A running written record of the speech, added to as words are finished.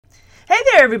Hey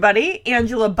there, everybody.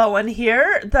 Angela Bowen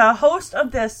here, the host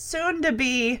of this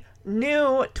soon-to-be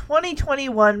new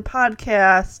 2021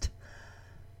 podcast,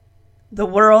 The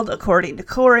World According to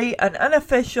Corey, an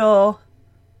unofficial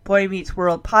Boy Meets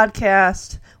World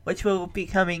podcast, which will be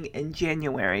coming in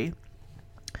January.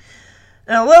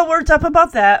 And a little words up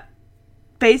about that.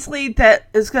 Basically, that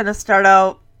is going to start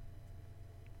out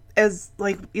as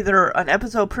like either an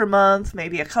episode per month,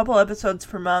 maybe a couple episodes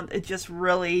per month. It just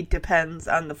really depends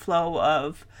on the flow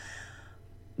of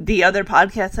the other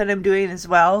podcasts that I'm doing as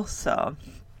well. So,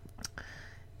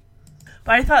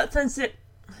 but I thought since it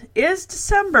is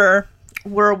December,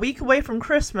 we're a week away from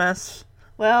Christmas.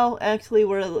 Well, actually,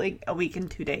 we're like a week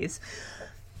and 2 days.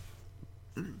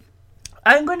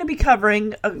 I'm going to be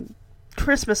covering a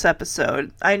Christmas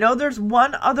episode. I know there's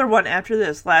one other one after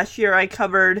this. Last year I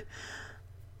covered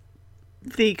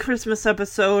the Christmas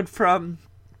episode from,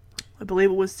 I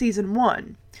believe it was season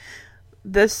 1.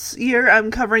 This year I'm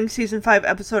covering season 5,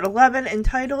 episode 11,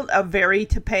 entitled A Very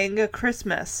Topanga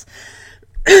Christmas.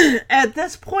 At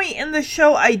this point in the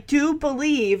show, I do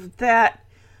believe that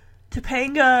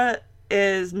Topanga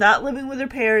is not living with her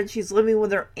parents. She's living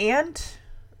with her aunt.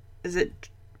 Is it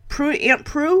Aunt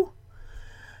Prue?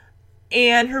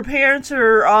 And her parents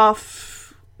are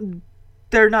off.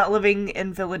 They're not living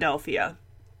in Philadelphia.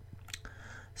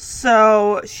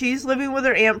 So, she's living with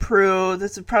her Aunt Prue.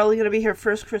 This is probably going to be her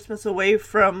first Christmas away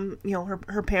from,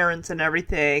 her parents and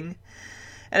everything.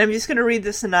 And I'm just going to read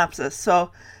the synopsis.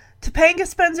 So, Topanga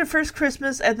spends her first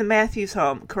Christmas at the Matthews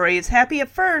home. Corey is happy at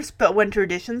first, but when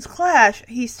traditions clash,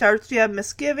 he starts to have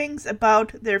misgivings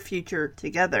about their future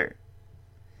together.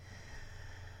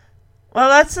 Well,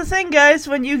 that's the thing, guys.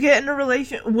 When you get in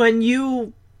a when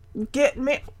you get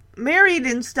married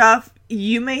and stuff,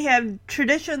 you may have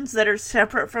traditions that are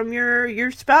separate from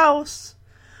your spouse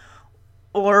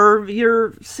or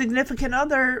your significant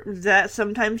other that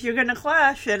sometimes you're going to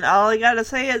clash, and all I got to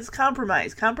say is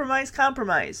compromise. Compromise,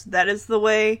 compromise. That is the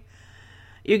way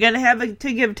you're going to have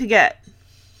to give to get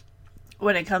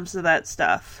when it comes to that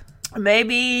stuff.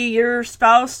 Maybe your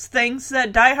spouse thinks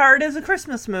that Die Hard is a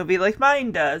Christmas movie like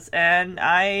mine does, and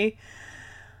I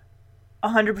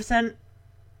 100%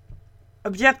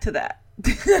 object to that.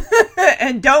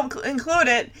 And don't include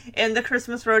it in the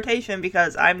Christmas rotation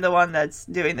because I'm the one that's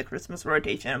doing the Christmas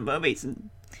rotation of movies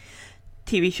and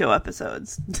TV show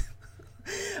episodes.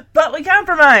 But we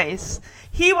compromise.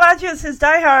 He watches his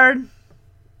Die Hard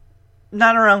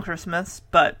not around Christmas,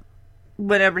 but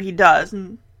whenever he does,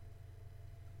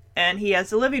 and he has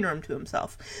the living room to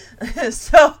himself.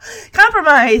 So,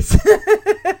 compromise.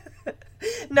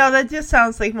 No, that just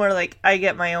sounds like more like I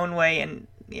get my own way, and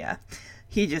yeah,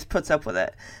 he just puts up with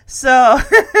it. So,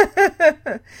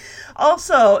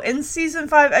 also, in season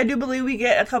 5, I do believe we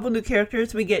get a couple new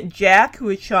characters. We get Jack, who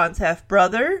is Sean's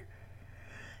half-brother,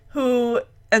 who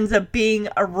ends up being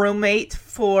a roommate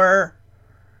for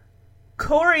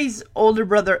Corey's older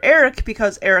brother, Eric,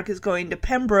 because Eric is going to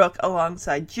Pembroke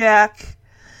alongside Jack.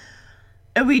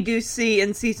 And we do see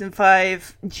in season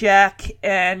 5, Jack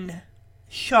and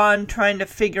Sean trying to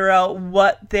figure out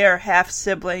what their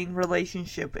half-sibling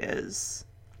relationship is.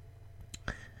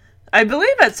 I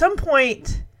believe at some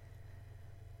point,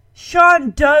 Sean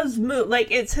does move, like,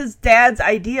 it's his dad's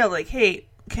idea, like, hey,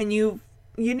 you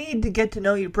need to get to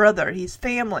know your brother, he's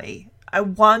family, I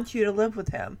want you to live with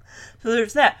him. So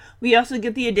there's that. We also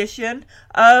get the addition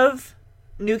of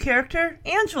new character,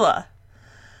 Angela,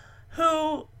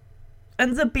 who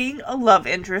ends up being a love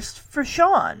interest for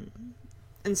Sean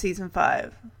in season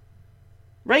 5.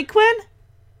 Right, Quinn?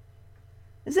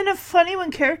 Isn't it funny when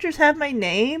characters have my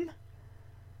name?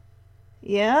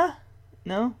 Yeah?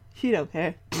 No? She don't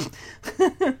care.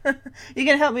 You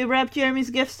gonna help me wrap Jeremy's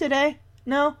gifts today?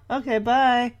 No? Okay,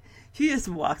 bye. She just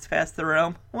walks past the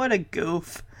room. What a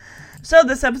goof. So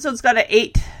this episode's got an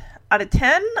 8 out of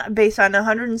 10 based on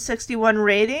 161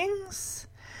 ratings.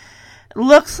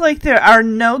 Looks like there are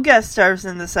no guest stars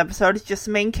in this episode. It's just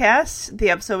the main cast. The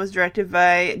episode was directed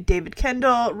by David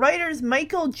Kendall. Writers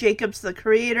Michael Jacobs, the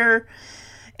creator,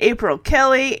 April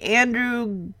Kelly,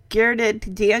 Andrew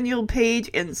Gerdet, Daniel Page,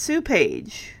 and Sue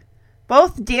Page.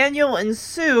 Both Daniel and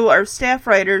Sue are staff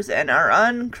writers and are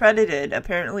uncredited,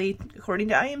 apparently, according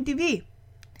to IMDb.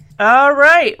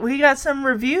 Alright, we got some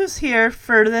reviews here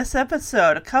for this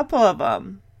episode. A couple of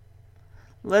them.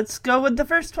 Let's go with the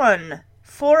first one.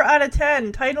 4 out of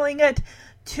 10, titling it,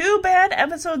 2 Bad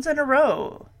Episodes in a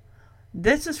Row.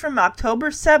 This is from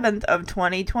October 7th of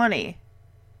 2020.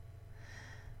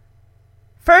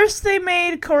 First, they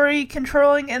made Corey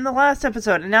controlling in the last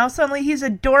episode, and now suddenly he's a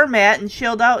doormat and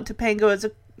chilled out. Topanga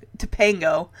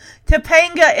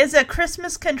is a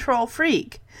Christmas control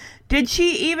freak. Did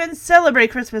she even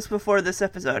celebrate Christmas before this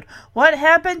episode? What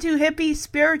happened to hippie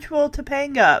spiritual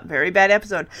Topanga? Very bad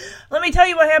episode. Let me tell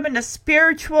you what happened to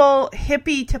spiritual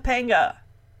hippie Topanga.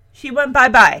 She went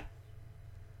bye-bye.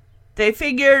 They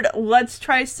figured, let's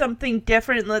try something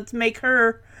different. Let's make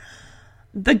her...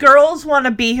 The girls want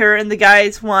to be her and the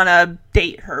guys want to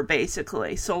date her,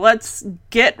 basically. So let's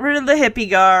get rid of the hippie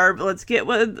garb. Let's get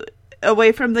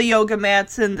away from the yoga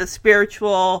mats and the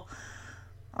spiritual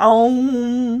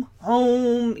home,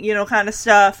 kind of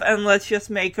stuff. And let's just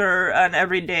make her an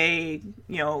everyday,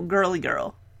 girly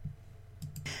girl.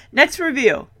 Next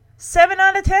review. 7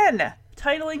 out of 10.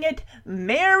 Titling it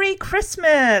Merry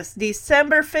Christmas,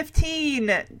 December 15,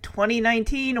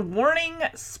 2019. Warning,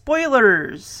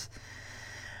 spoilers.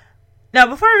 Now,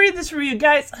 before I read this review,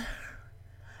 guys,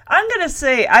 I'm going to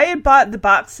say I had bought the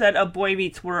box set of Boy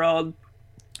Meets World.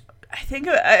 I think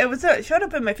it showed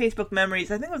up in my Facebook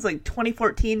memories. I think it was like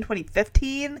 2014,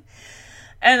 2015.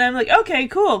 And I'm like, okay,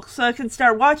 cool. So I can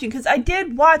start watching. Because I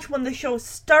did watch when the show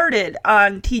started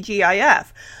on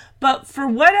TGIF. But for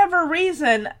whatever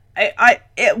reason,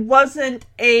 it wasn't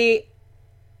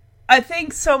I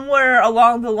think somewhere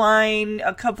along the line,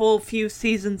 few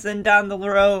seasons in down the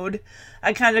road,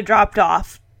 I kind of dropped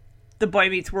off the Boy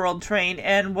Meets World train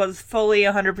and was fully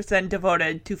 100%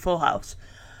 devoted to Full House.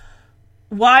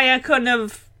 Why I couldn't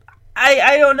have...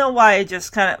 I don't know why, I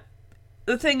just kind of...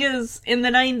 The thing is, in the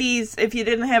 90s, if you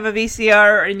didn't have a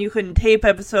VCR and you couldn't tape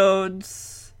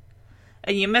episodes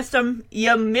and you missed them.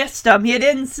 You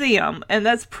didn't see them. And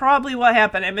that's probably what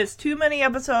happened. I missed too many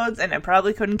episodes and I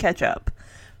probably couldn't catch up.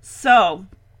 So,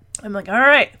 I'm like,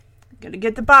 alright, I'm gonna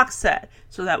get the box set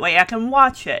so that way I can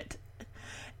watch it.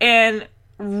 And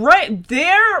right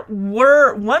there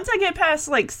once I get past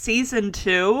like season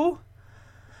 2,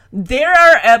 there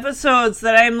are episodes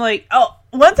that I'm like,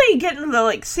 once I get into the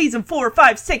like season 4,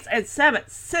 5, 6, and 7,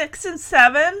 6 and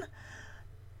 7,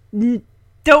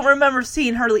 don't remember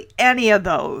seeing hardly any of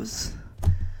those.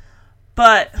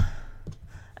 But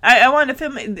I wanted to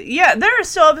film it. Yeah, there are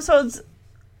still episodes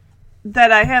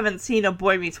that I haven't seen of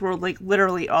Boy Meets World, like,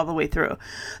 literally all the way through.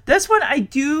 This one I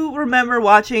do remember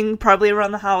watching probably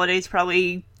around the holidays,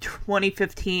 probably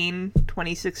 2015,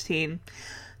 2016.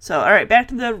 So, alright, back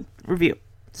to the review.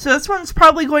 So this one's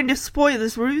probably going to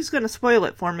this review's going to spoil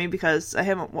it for me because I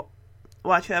haven't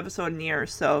watched an episode in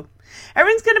years, so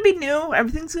everything's going to be new,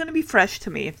 everything's going to be fresh to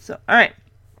me. So, alright.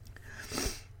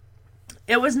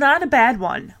 It was not a bad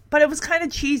one, but it was kind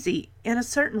of cheesy in a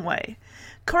certain way.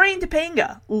 Cory and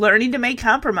Topanga, learning to make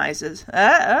compromises.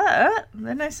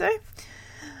 Didn't I say?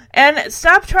 And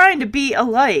stop trying to be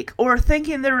alike, or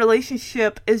thinking their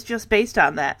relationship is just based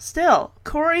on that. Still,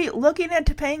 Cory looking at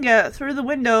Topanga through the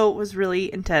window was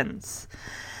really intense.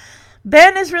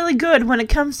 Ben is really good when it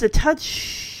comes to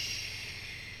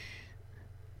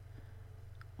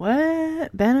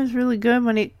Ben is really good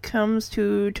when it comes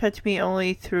to touch me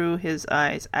only through his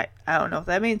eyes. I don't know what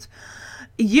that means.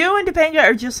 You and Topanga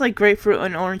are just like grapefruit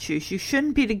and orange juice. You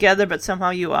shouldn't be together, but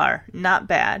somehow you are. Not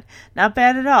bad. Not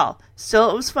bad at all. Still,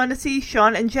 it was fun to see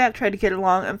Sean and Jack try to get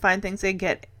along and find things they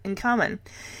get in common.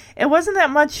 It wasn't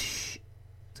that much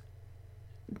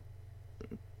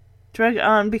drag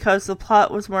on because the plot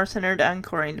was more centered on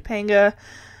Cory and Topanga,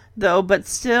 though, but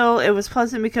still, it was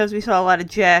pleasant because we saw a lot of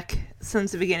Jack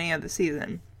since the beginning of the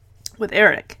season with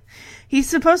Eric. He's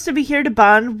supposed to be here to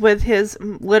bond with his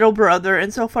little brother,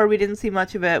 and so far we didn't see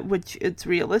much of it, which it's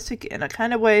realistic in a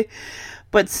kind of way,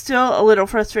 but still a little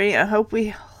frustrating. I hope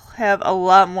we have a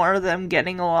lot more of them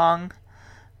getting along,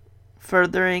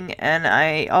 furthering, and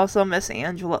I also miss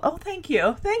Angela. Oh, thank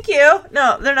you. Thank you.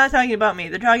 No, they're not talking about me.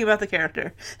 They're talking about the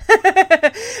character.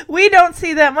 We don't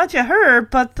see that much of her,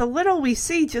 but the little we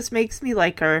see just makes me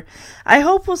like her. I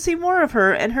hope we'll see more of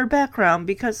her and her background,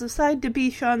 because aside to be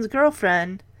Sean's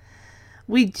girlfriend,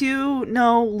 we do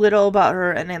know little about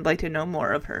her, and I'd like to know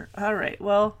more of her. All right,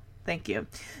 well, thank you.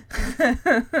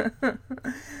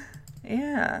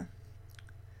 Yeah.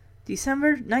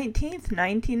 December 19th,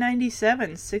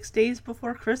 1997. 6 days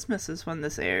before Christmas is when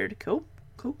this aired. Cool.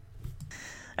 All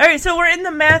right, so we're in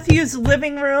the Matthews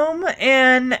living room,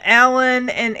 and Alan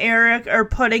and Eric are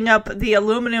putting up the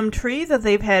aluminum tree that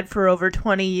they've had for over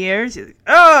 20 years.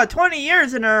 20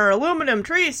 years and our aluminum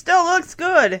tree still looks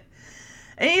good.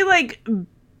 And he,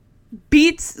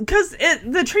 beats... Because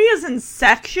the tree is in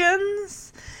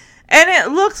sections, and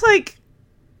it looks like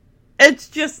it's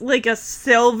just, a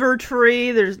silver tree.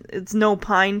 It's no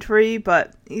pine tree,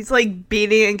 but he's,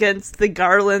 beating against the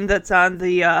garland that's on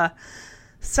the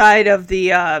side of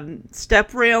the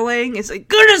step railing. It's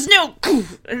good as new!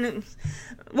 And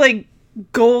it's,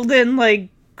 golden,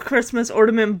 Christmas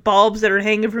ornament bulbs that are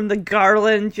hanging from the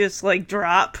garland just,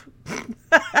 drop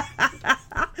I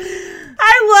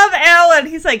love Alan.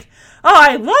 He's like, oh,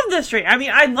 I love this tree. I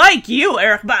mean, I like you,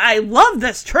 Eric, but I love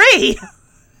this tree.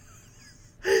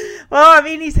 Well, I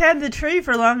mean, he's had the tree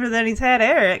for longer than he's had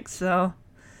Eric, so.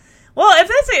 Well,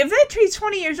 if that tree's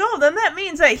 20 years old, then that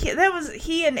means that that was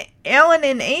he and Alan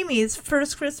and Amy's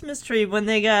first Christmas tree when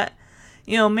they got,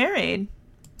 married.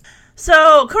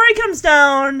 So Corey comes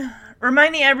down,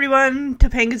 reminding everyone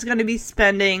Topanga's going to be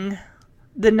spending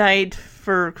the night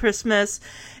for Christmas,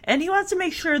 and he wants to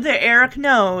make sure that Eric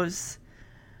knows.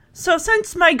 So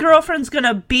since my girlfriend's going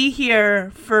to be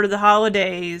here for the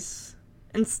holidays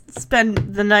and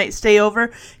spend the night, stay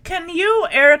over, can you,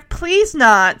 Eric, please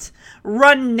not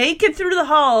run naked through the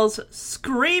halls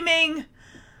screaming,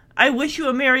 I wish you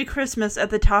a Merry Christmas at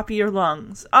the top of your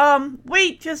lungs.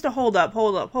 Wait, just a hold up.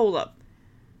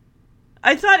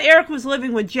 I thought Eric was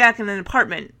living with Jack in an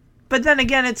apartment, but then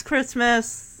again, it's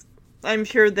Christmas. I'm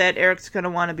sure that Eric's going to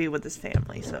want to be with his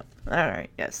family, so, alright,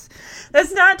 yes.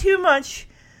 That's not too much.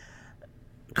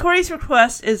 Corey's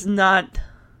request is not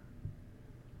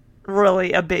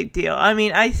really a big deal. I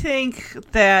mean, I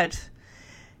think that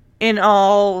in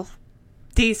all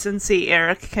decency,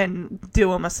 Eric can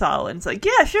do him a solid. It's like,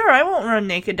 yeah, sure, I won't run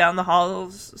naked down the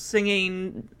halls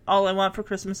singing All I Want for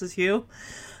Christmas Is You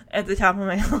at the top of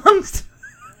my lungs.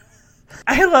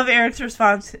 I love Eric's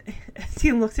response.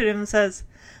 He looks at him and says,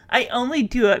 I only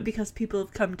do it because people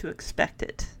have come to expect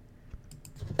it.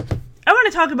 I want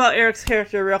to talk about Eric's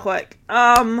character real quick.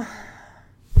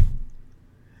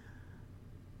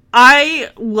 I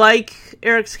like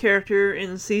Eric's character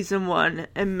in season 1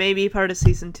 and maybe part of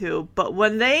season 2, but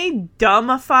when they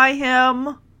dumbify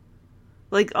him,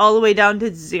 like all the way down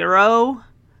to 0,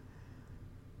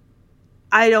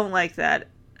 I don't like that.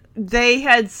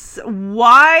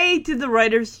 Why did the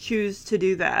writers choose to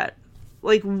do that?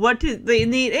 Like, what did they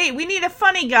need? Hey, we need a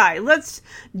funny guy. Let's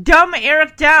dumb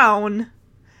Eric down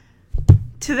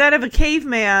to that of a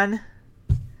caveman,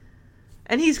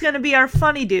 and he's gonna be our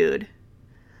funny dude.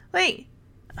 Like,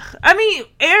 I mean,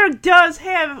 Eric does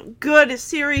have good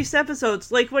serious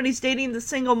episodes, like when he's dating the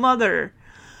single mother,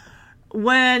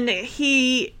 when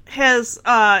he has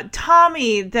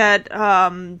Tommy, that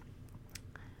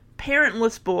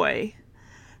parentless boy,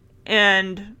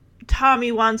 and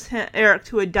Tommy wants Eric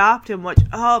to adopt him, which,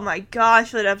 oh my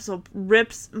gosh, that episode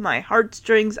rips my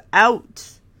heartstrings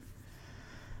out.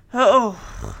 Oh.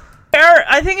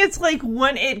 I think it's like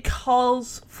when it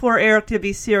calls for Eric to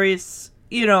be serious,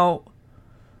 Will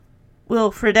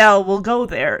Friedle will go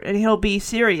there, and he'll be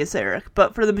serious Eric.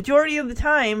 But for the majority of the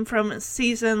time, from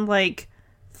season,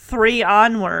 3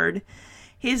 onward,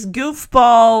 he's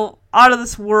goofball, out of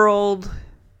this world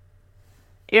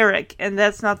Eric, and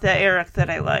that's not the Eric that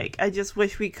I like. I just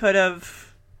wish we could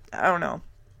have, I don't know.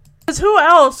 Because who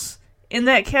else in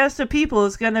that cast of people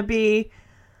is going to be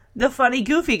the funny,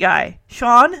 goofy guy?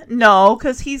 Sean? No,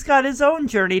 because he's got his own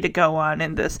journey to go on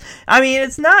in this. I mean,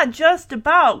 it's not just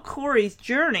about Corey's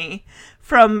journey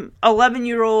from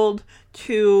 11-year-old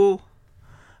to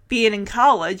being in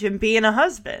college and being a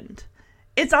husband.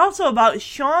 It's also about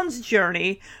Sean's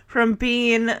journey from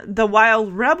being the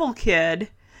wild rebel kid,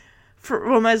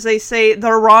 from, as they say,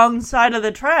 the wrong side of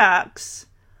the tracks,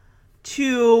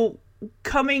 to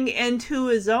coming into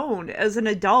his own as an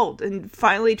adult and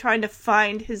finally trying to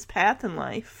find his path in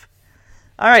life.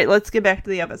 Alright, let's get back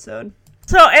to the episode.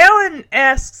 So Alan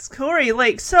asks Corey,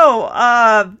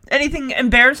 anything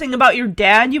embarrassing about your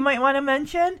dad you might want to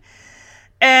mention?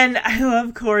 And I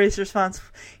love Corey's response.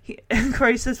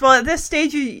 Corey says, well, at this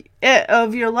stage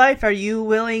of your life, are you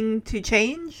willing to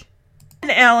change? And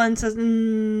Alan says,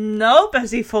 nope, as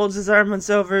he folds his arms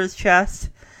over his chest.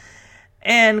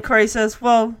 And Corey says,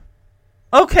 well,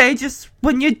 okay, just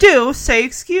when you do, say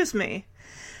excuse me.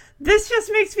 This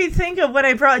just makes me think of when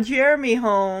I brought Jeremy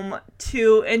home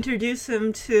to introduce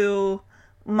him to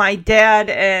my dad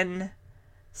and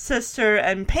sister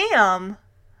and Pam.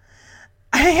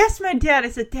 I asked my dad, I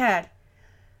said, Dad,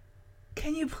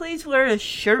 can you please wear a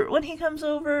shirt when he comes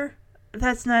over?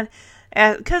 That's not...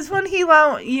 Because when he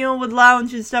would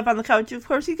lounge and stuff on the couch, of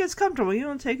course he gets comfortable. You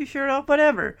don't take his shirt off,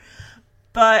 whatever.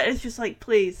 But it's just like,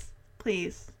 please,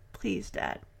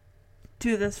 Dad,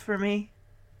 do this for me.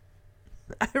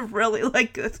 I really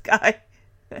like this guy,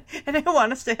 and I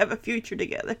want us to have a future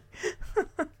together.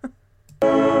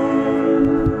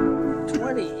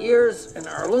 20 years, and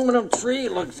our aluminum tree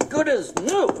looks good as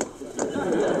new.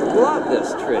 Love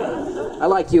this tree. I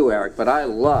like you, Eric, but I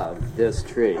love this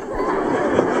tree.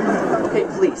 Okay,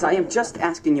 please, I am just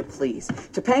asking you, please.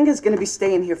 Topanga's gonna be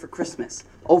staying here for Christmas,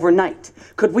 overnight.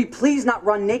 Could we please not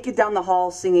run naked down the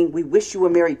hall singing, We Wish You a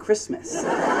Merry Christmas?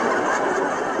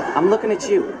 I'm looking at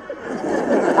you.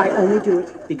 I only do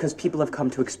it because people have come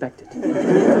to expect it.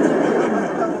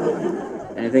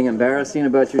 Anything embarrassing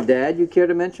about your dad you care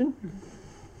to mention?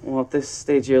 Well, at this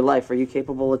stage of your life, are you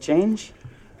capable of change?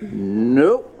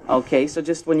 Nope. Okay, so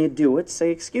just when you do it, say,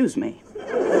 excuse me.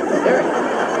 Eric,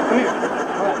 come here.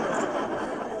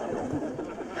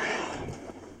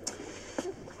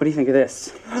 What do you think of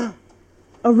this?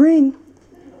 A ring?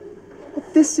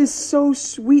 This is so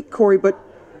sweet, Corey, but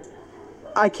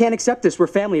I can't accept this. We're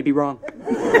family. It'd be wrong.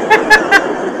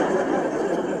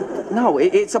 No,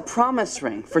 it's a promise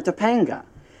ring for Topanga.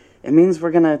 It means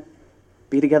we're gonna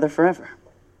be together forever.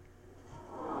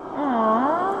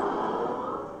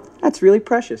 Aww. That's really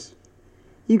precious.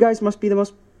 You guys must be the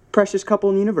most precious couple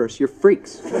in the universe. You're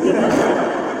freaks.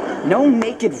 No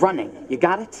naked running. You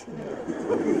got it?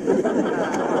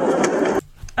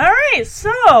 Alright,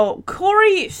 so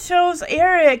Corey shows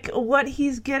Eric what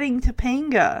he's getting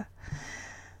Topanga.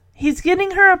 He's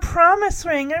getting her a promise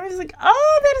ring. And he's like,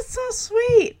 oh, that is so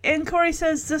sweet. And Corey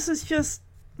says, this is just,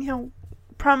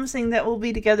 promising that we'll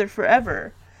be together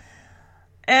forever.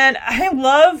 And I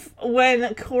love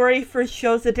when Corey first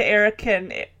shows it to Eric,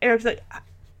 and Eric's like,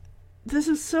 this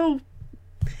is so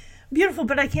beautiful,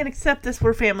 but I can't accept this.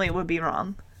 We're family. It would be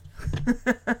wrong.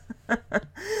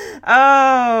 Oh,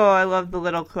 I love the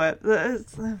little quip.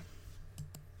 Oh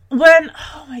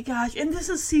my gosh, and this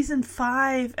is season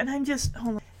 5, and I just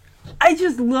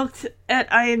looked at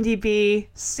IMDb,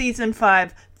 season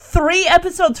 5. 3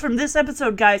 episodes from this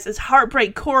episode, guys, is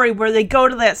Heartbreak Corey, where they go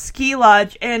to that ski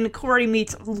lodge, and Corey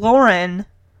meets Lauren.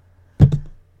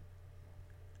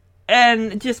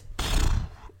 And just,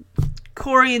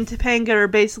 Corey and Topanga are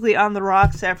basically on the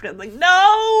rocks after it. Like,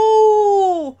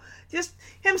 no! Just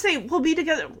him saying, we'll be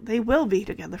together. They will be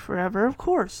together forever, of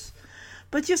course.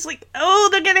 But just like, oh,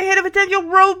 they're gonna hit a potential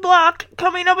roadblock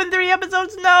coming up in 3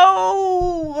 episodes.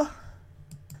 No!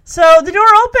 So the door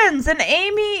opens and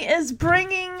Amy is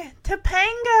bringing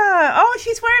Topanga. Oh,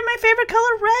 she's wearing my favorite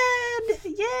color, red.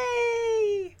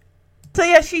 Yay! So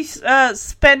yeah, she's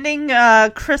spending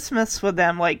Christmas with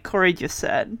them, like Corey just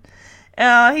said.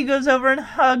 He goes over and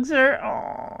hugs her.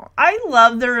 Aww. I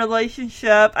love their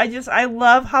relationship. I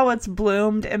love how it's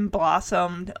bloomed and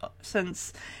blossomed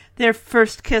since their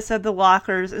first kiss at the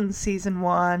lockers in season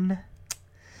 1.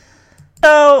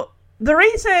 So the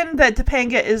reason that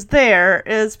Topanga is there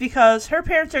is because her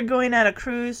parents are going on a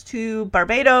cruise to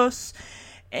Barbados,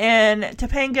 and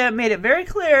Topanga made it very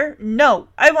clear, no,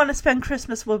 I want to spend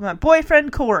Christmas with my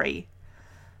boyfriend, Corey.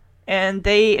 And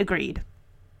they agreed.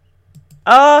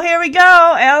 Oh, here we go.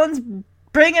 Alan's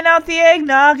bringing out the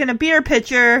eggnog and a beer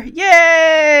pitcher.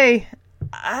 Yay!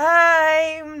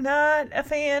 I'm not a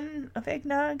fan of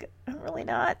eggnog. I'm really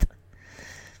not.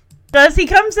 As he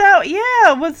comes out,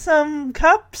 with some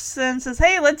cups and says,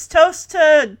 hey, let's toast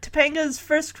to Topanga's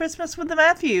first Christmas with the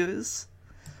Matthews.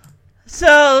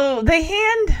 So they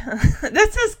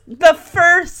this is the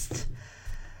first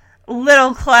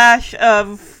little clash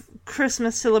of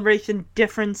Christmas celebration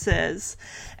differences.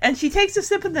 And she takes a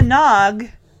sip of the nog.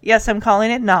 Yes, I'm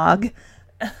calling it nog.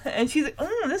 And she's like,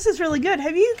 this is really good.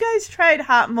 Have you guys tried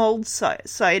hot mulled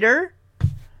cider?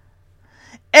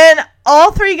 And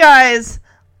all 3 guys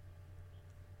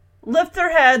lift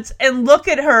their heads and look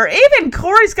at her. Even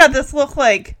Corey's got this look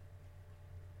like,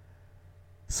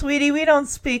 sweetie, we don't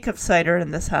speak of cider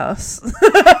in this house.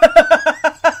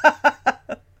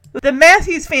 The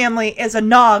Matthews family is a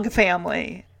nog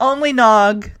family. Only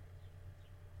nog.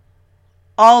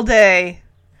 All day.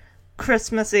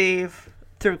 Christmas Eve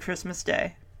through Christmas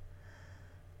Day.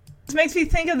 This makes me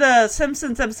think of the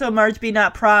Simpsons episode Marge Be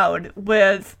Not Proud,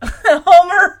 with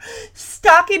Homer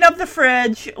stocking up the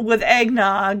fridge with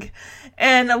eggnog,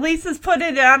 and Lisa's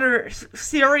putting it on her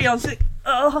cereal, and she's like,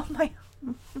 oh,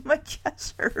 my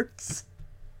chest hurts.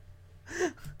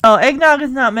 Oh, eggnog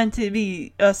is not meant to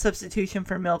be a substitution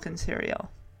for milk and cereal.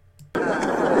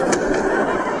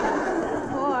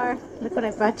 Look what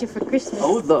I brought you for Christmas.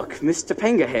 Oh, look, Miss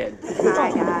Topanga Head.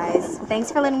 Hi, guys.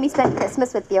 Thanks for letting me spend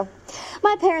Christmas with you.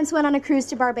 My parents went on a cruise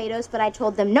to Barbados, but I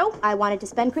told them no, I wanted to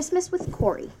spend Christmas with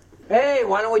Corey. Hey,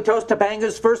 why don't we toast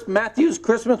Topanga's first Matthews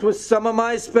Christmas with some of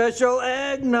my special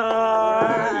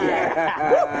eggnog?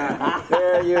 Yeah.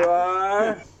 There you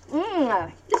are.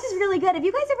 This is really good. Have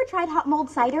you guys ever tried hot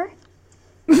mulled cider?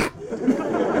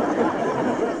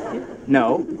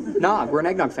 No. Nog, we're an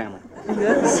eggnog family.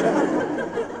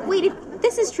 Wait, if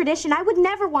this is tradition, I would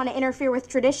never want to interfere with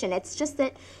tradition. It's just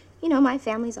that, my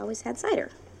family's always had cider.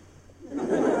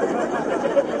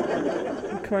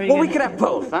 Well, we could have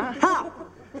both, huh? How?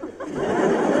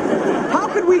 How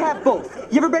could we have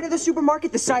both? You ever been to the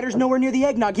supermarket? The cider's nowhere near the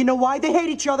eggnog. You know why? They hate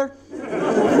each other.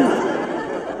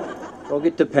 Go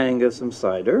get Topanga some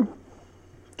cider.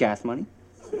 Gas money?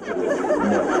 Good.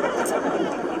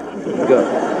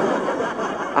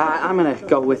 I'm gonna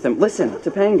go with him. Listen,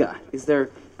 Topanga, is there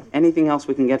anything else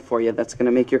we can get for you that's gonna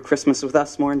make your Christmas with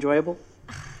us more enjoyable?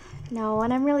 No,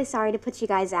 and I'm really sorry to put you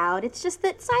guys out. It's just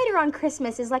that cider on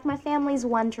Christmas is like my family's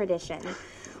one tradition.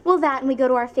 Well, that and we go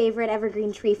to our favorite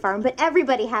evergreen tree farm, but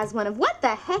everybody has one of what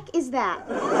the heck is that?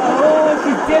 Oh,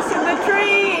 she's dissing the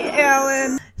tree,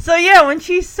 Alan. So yeah, when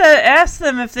she asked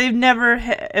them if they've ever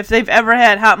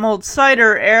had hot mulled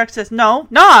cider, Eric says, "No,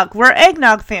 nog. We're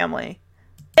eggnog family."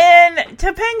 And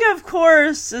Topanga, of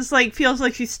course, feels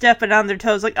like she's stepping on their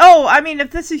toes. Like, oh, I mean,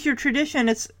 if this is your tradition,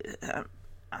 it's.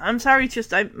 I'm sorry, it's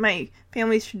just my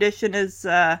family's tradition is,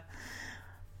 the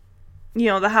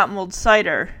hot mulled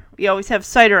cider. We always have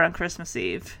cider on Christmas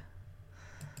Eve.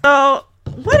 So,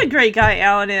 what a great guy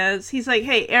Alan is. He's like,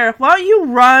 hey, Eric, why don't you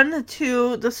run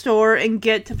to the store and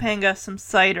get Topanga some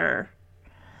cider?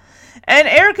 And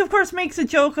Eric, of course, makes a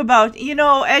joke about,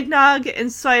 eggnog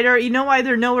and cider. You know why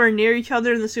they're nowhere near each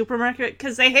other in the supermarket?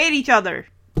 Because they hate each other.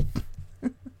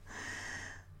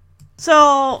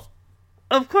 So,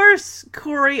 of course,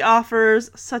 Corey offers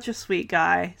such a sweet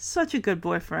guy. Such a good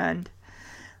boyfriend.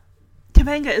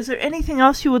 Topanga, is there anything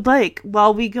else you would like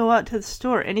while we go out to the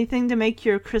store? Anything to make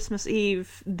your Christmas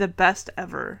Eve the best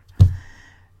ever?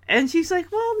 And she's like,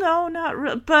 well, no, not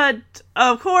really. But,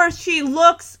 of course, she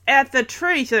looks at the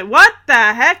tree. She's like, what the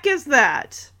heck is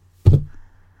that?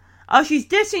 Oh, she's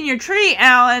dissing your tree,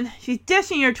 Alan. She's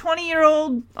dissing your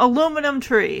 20-year-old aluminum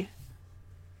tree.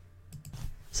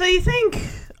 So you think,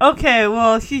 okay,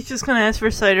 well, she's just going to ask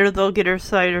for cider. They'll get her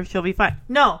cider. She'll be fine.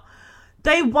 No.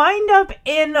 They wind up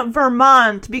in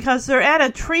Vermont because they're at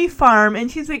a tree farm. And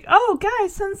she's like, oh,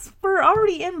 guys, since we're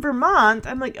already in Vermont.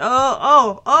 I'm like,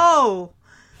 oh.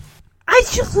 I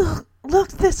just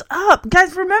looked this up.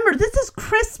 Guys, remember, this is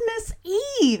Christmas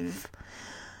Eve.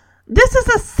 This is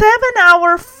a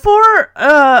 7-hour,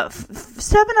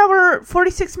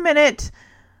 46-minute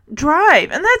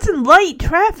drive. And that's in light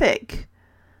traffic.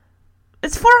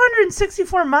 It's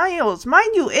 464 miles.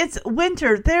 Mind you, it's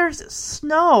winter. There's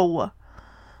snow.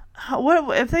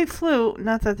 What if they flew?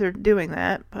 Not that they're doing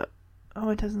that, but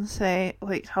it doesn't say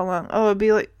how long. Oh, it'd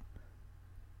be really?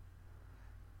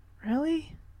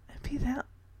 It'd be that.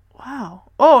 Wow.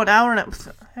 Oh, an hour and a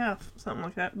half, something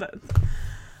like that. But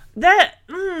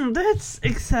that's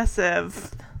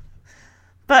excessive.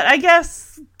 But I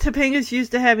guess Topanga's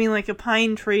used to having a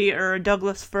pine tree or a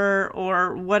Douglas fir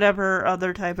or whatever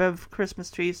other type of Christmas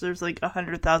trees. There's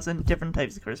 100,000 different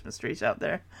types of Christmas trees out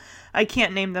there. I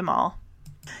can't name them all.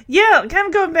 Yeah, kind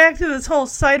of going back to this whole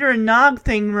cider and nog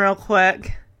thing real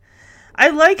quick. I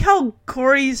like how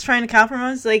Corey's trying to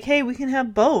compromise. Hey, we can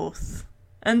have both.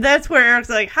 And that's where Eric's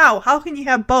like, how? How can you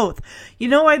have both? You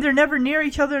know why they're never near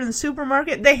each other in the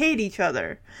supermarket? They hate each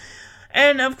other.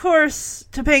 And, of course,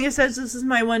 Topanga says, this is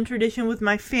my one tradition with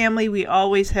my family. We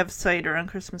always have cider on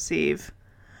Christmas Eve.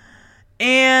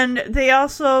 And they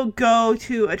also go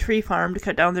to a tree farm to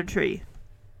cut down their tree.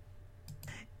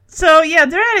 So, yeah,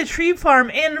 they're at a tree farm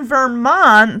in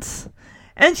Vermont.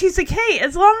 And she's like, hey,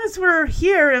 as long as we're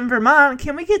here in Vermont,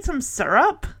 can we get some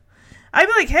syrup? I'd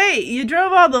be like, hey, you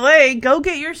drove all the way. Go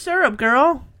get your syrup,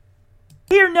 girl.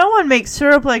 Here, no one makes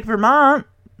syrup like Vermont.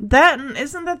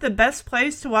 Isn't that the best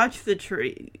place to watch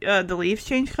the leaves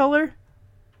change color?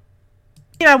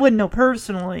 I wouldn't know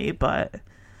personally, but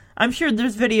I'm sure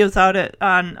there's videos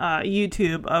on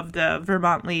YouTube of the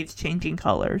Vermont leaves changing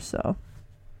color, so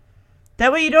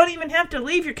that way you don't even have to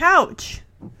leave your couch.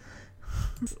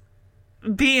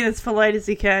 Being as polite as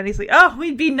he can, he's like, oh,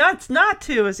 we'd be nuts not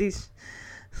to,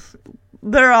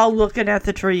 they're all looking at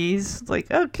the trees.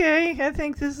 It's okay, I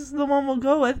think this is the one we'll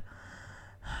go with.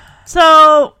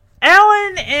 So,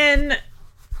 Alan and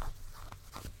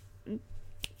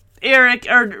Eric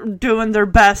are doing their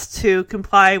best to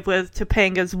comply with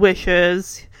Topanga's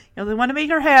wishes. They want to make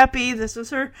her happy. This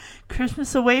is her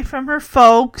Christmas away from her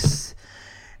folks.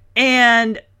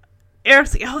 And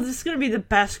Eric's like, oh, this is going to be the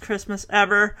best Christmas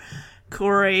ever.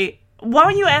 Corey, why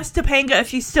don't you ask Topanga if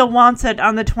she still wants it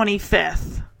on the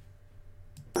 25th?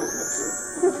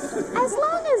 As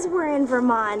long as we're in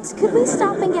Vermont, could we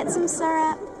stop and get some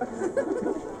syrup?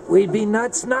 We'd be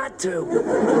nuts not to.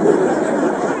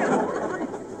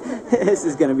 This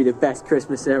is gonna be the best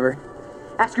Christmas ever.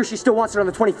 Ask her if she still wants it on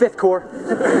the 25th, Cor.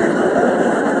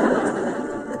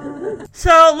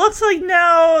 So, it looks like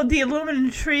now the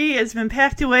aluminum tree has been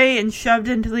packed away and shoved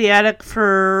into the attic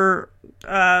for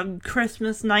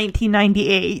Christmas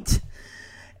 1998.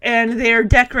 And they're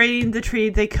decorating the tree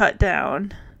they cut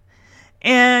down.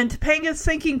 And Topanga's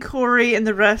thanking Corey and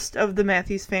the rest of the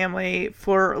Matthews family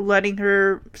for letting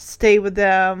her stay with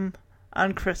them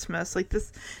on Christmas. Like,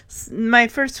 this, my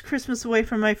first Christmas away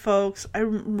from my folks.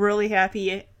 I'm really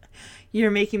happy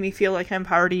you're making me feel like I'm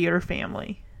part of your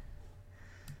family.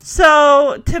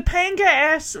 So, Topanga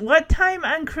asks, what time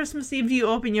on Christmas Eve do you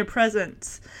open your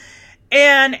presents?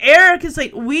 And Eric is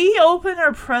like, we open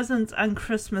our presents on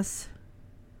Christmas.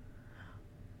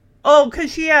 Oh,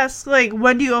 because she asks, like,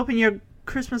 when do you open your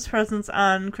Christmas presents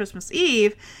on Christmas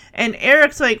Eve? And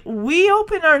Eric's like, we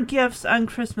open our gifts on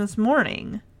Christmas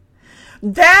morning.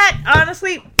 That,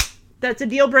 honestly, that's a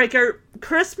deal breaker.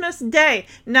 Christmas Day.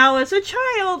 Now, as a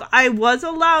child, I was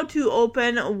allowed to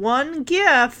open one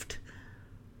gift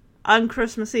on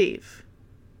Christmas Eve.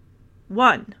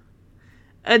 One.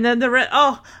 And then the rest.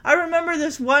 Oh, I remember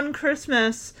this one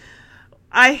Christmas.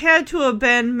 I had to have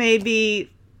been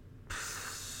maybe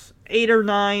 8 or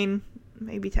 9,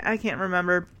 maybe 10. I can't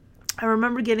remember. I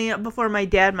remember getting up before my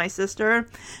dad, my sister.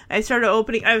 I was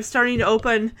starting to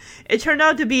open. It turned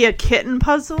out to be a kitten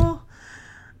puzzle.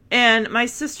 And my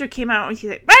sister came out and she's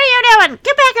like, what are you doing?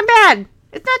 Get back in bed.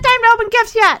 It's not time to open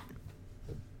gifts yet.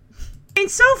 I mean,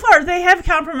 so far they have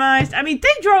compromised. I mean, they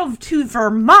drove to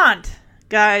Vermont,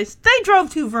 guys. They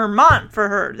drove to Vermont for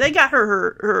her. They got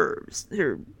her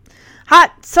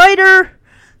hot cider,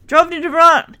 drove to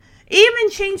Vermont. Even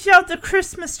changed out the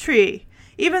Christmas tree.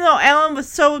 Even though Alan was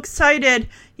so excited,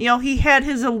 he had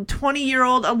his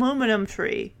 20-year-old aluminum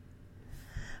tree.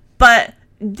 But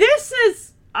this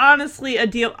is honestly a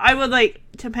deal. I would like,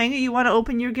 Topanga, you want to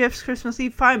open your gifts Christmas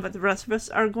Eve? Fine, but the rest of us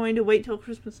are going to wait till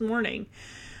Christmas morning.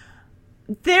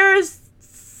 There's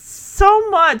so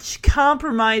much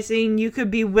compromising you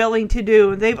could be willing to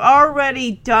do. They've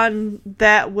already done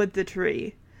that with the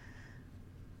tree.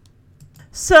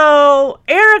 So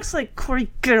Eric's like,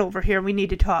 Corey, get over here. We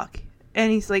need to talk.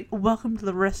 And he's like, welcome to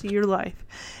the rest of your life.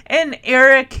 And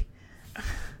Eric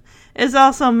is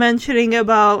also mentioning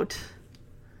about,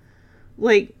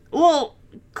 like, well,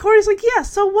 Corey's like, yeah,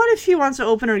 so what if she wants to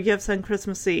open her gifts on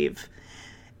Christmas Eve?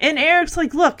 And Eric's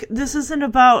like, look, this isn't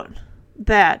about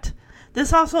that.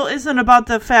 This also isn't about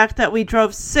the fact that we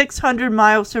drove 600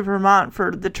 miles to Vermont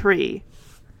for the tree.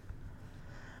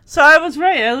 So I was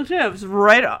right. I looked at it. It was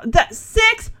right on. That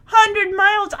 600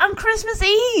 miles on Christmas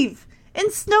Eve! In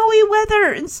snowy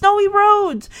weather, in snowy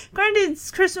roads. Granted,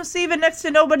 it's Christmas Eve and next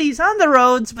to nobody's on the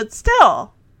roads, but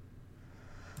still.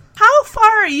 How far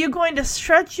are you going to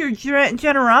stretch your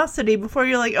generosity before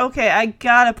you're like, okay, I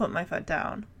gotta put my foot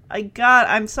down.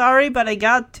 I'm sorry, but I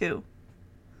got to.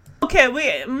 Okay,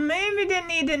 we maybe didn't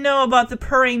need to know about the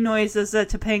purring noises that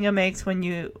Topanga makes when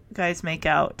you guys make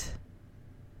out.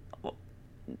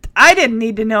 I didn't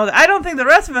need to know that. I don't think the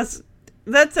rest of us,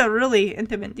 that's a really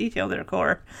intimate detail there,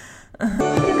 Core. You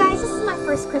guys, this is my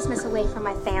first Christmas away from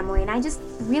my family, and I just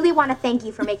really want to thank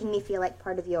you for making me feel like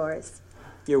part of yours.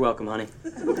 You're welcome, honey.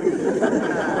 So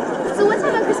what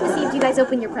time on Christmas Eve do you guys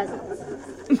open your presents?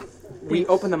 We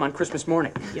open them on Christmas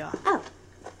morning. Yeah. Oh.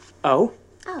 Oh?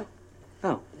 Oh.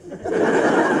 Oh.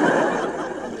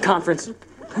 Conference.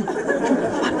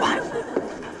 What?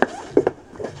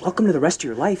 Welcome to the rest of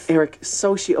your life. Eric,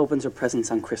 so she opens her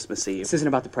presents on Christmas Eve. This isn't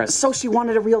about the present. So she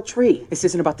wanted a real tree. This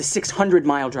isn't about the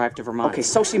 600-mile drive to Vermont. Okay,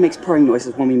 so she makes purring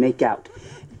noises when we make out.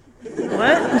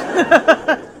 What?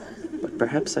 But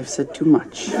perhaps I've said too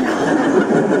much.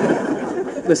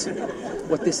 Listen,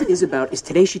 what this is about is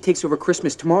today she takes over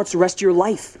Christmas. Tomorrow it's the rest of your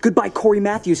life. Goodbye, Corey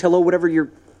Matthews. Hello, whatever your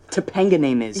Topanga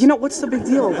name is. You know, what's the big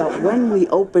deal about when we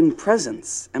open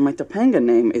presents? And my Topanga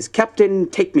name is Captain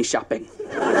Take Me Shopping.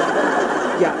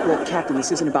 Yeah, well, Captain,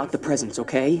 this isn't about the presents,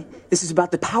 okay? This is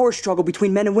about the power struggle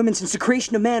between men and women since the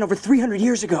creation of man over 300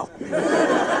 years ago. Wait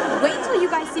until you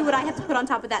guys see what I have to put on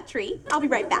top of that tree. I'll be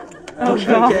right back.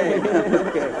 Okay.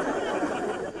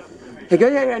 Hey,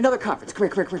 yeah, another conference. Come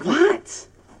here. What?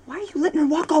 Why are you letting her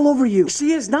walk all over you?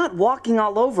 She is not walking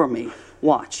all over me.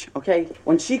 Watch, okay?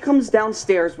 When she comes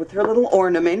downstairs with her little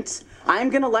ornament,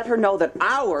 I'm gonna let her know that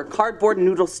our cardboard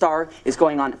noodle star is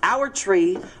going on our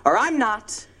tree, or I'm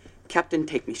not. Captain,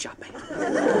 take me shopping.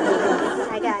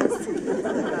 Hi, guys.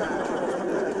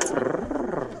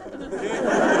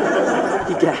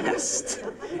 He guessed.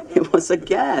 It was a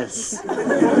guess.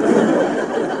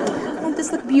 Won't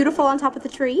this look beautiful on top of the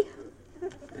tree?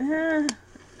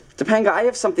 Topanga, I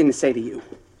have something to say to you.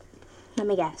 Let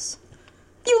me guess.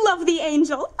 You love the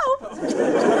angel. Oh.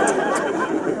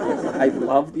 I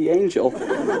love the angel.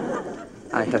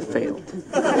 I have failed.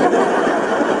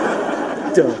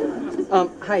 Duh.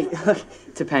 Hi,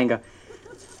 Topanga.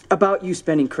 About you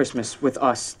spending Christmas with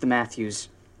us, the Matthews,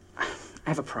 I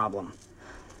have a problem.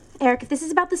 Eric, if this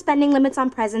is about the spending limits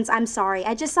on presents, I'm sorry.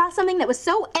 I just saw something that was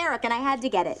so Eric and I had to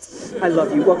get it. I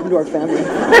love you. Welcome to our family.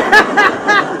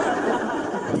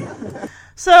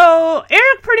 So,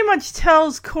 Eric pretty much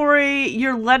tells Corey,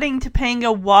 you're letting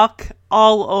Topanga walk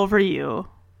all over you.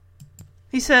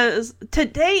 He says,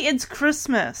 today it's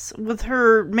Christmas, with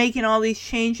her making all these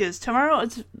changes. Tomorrow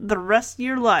it's the rest of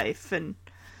your life. And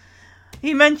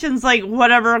he mentions, like,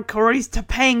 whatever Corey's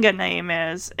Topanga name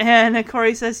is. And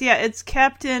Corey says, yeah, it's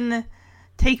Captain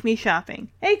Take Me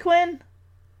Shopping. Hey, Quinn,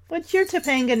 what's your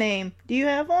Topanga name? Do you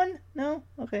have one? No?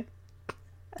 Okay.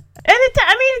 And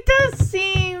it does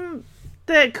seem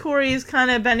that Corey is kind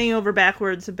of bending over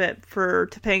backwards a bit for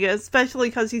Topanga, especially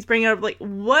because he's bringing up, like,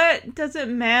 what does it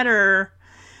matter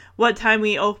what time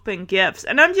we open gifts?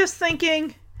 And I'm just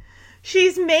thinking,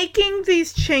 she's making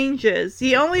these changes.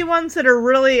 The only ones that are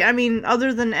really,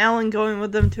 other than Alan going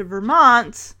with them to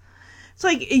Vermont, it's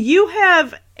like, you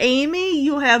have Amy,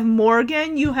 you have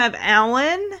Morgan, you have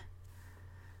Alan,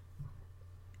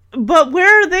 but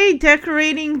where are they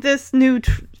decorating this new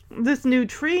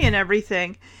tree and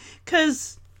everything?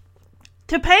 Because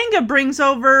Topanga brings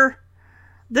over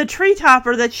the tree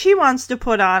topper that she wants to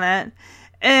put on it,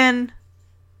 and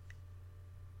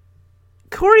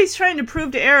Corey's trying to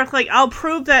prove to Eric, like, I'll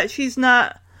prove that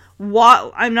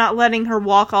I'm not letting her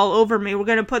walk all over me. We're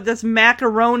going to put this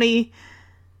macaroni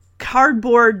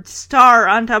cardboard star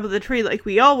on top of the tree like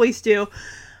we always do.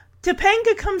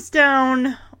 Topanga comes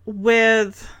down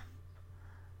with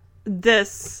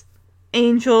this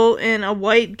angel in a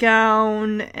white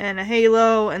gown and a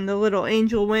halo and the little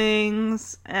angel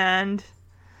wings, and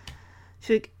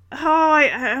she's like, oh,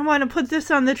 I want to put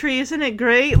this on the tree. Isn't it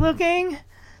great looking?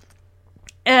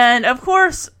 And of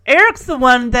course, Eric's the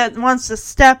one that wants to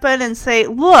step in and say,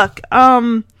 look,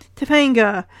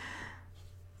 Topanga.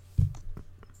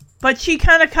 But she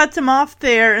kind of cuts him off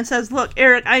there and says, look,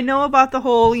 Eric, I know about the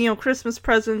whole, Christmas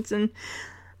presents and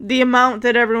the amount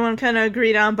that everyone kind of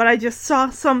agreed on, but I just saw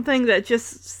something that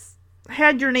just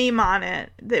had your name on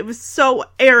it. It was so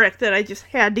Eric that I just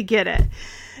had to get it.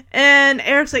 And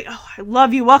Eric's like, oh, I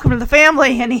love you. Welcome to the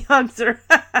family. And he hugs her.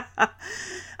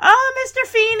 Oh, Mr.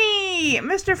 Feeney!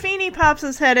 Mr. Feeney pops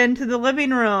his head into the living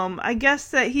room. I guess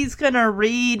that he's going to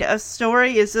read a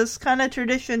story. Is this kind of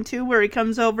tradition, too, where he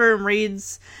comes over and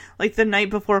reads, like, the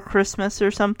night before Christmas or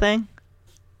something?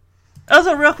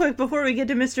 Also, real quick, before we get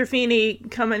to Mr. Feeney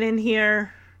coming in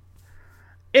here,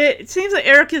 it seems like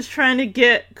Eric is trying to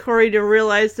get Corey to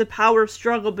realize the power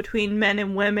struggle between men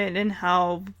and women and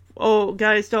how,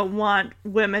 guys don't want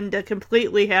women to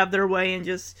completely have their way and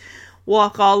just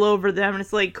walk all over them. And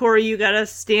it's like, Corey, you gotta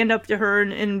stand up to her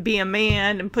and be a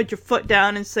man and put your foot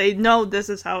down and say, no, this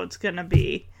is how it's gonna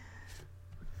be.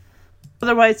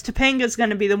 Otherwise, Topanga's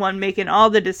gonna be the one making all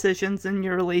the decisions in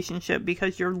your relationship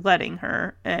because you're letting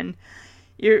her, and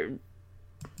you're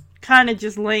kind of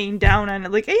just laying down on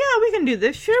it like, yeah, we can do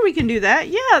this, sure, we can do that,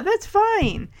 yeah, that's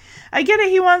fine. I get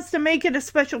it, he wants to make it a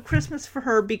special Christmas for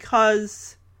her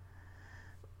because,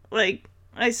 like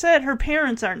I said, her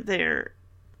parents aren't there.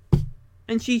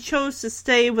 And she chose to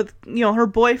stay with, her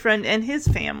boyfriend and his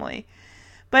family.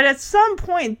 But at some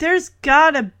point, there's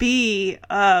gotta be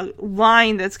a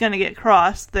line that's gonna get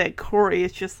crossed that Corey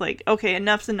is just like, okay,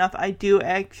 enough's enough. I've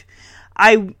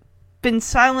been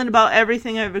silent about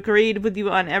everything. I've agreed with you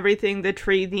on everything, the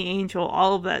tree, the angel,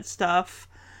 all of that stuff.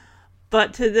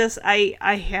 But to this, I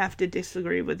have to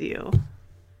disagree with you.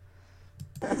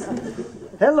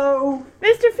 Hello.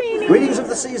 Mr. Feeney. Greetings of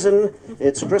the season.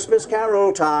 It's Christmas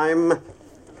Carol time.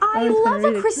 I love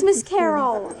A Christmas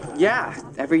Carol. Yeah,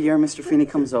 every year Mr. Feeney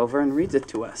comes over and reads it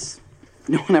to us.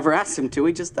 No one ever asks him to,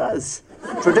 he just does.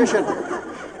 Tradition.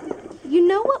 You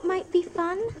know what might be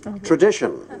fun?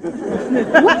 Tradition.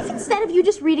 What if instead of you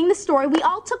just reading the story, we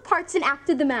all took parts and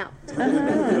acted them out?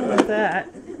 What's that?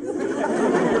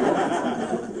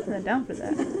 I'm not down for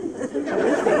that.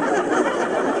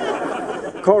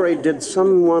 Corey, did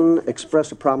someone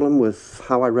express a problem with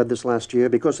how I read this last year?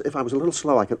 Because if I was a little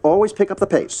slow, I could always pick up the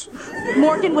pace.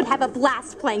 Morgan would have a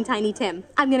blast playing Tiny Tim.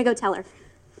 I'm gonna go tell her.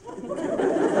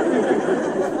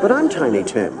 But I'm Tiny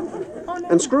Tim.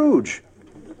 And Scrooge.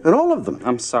 And all of them.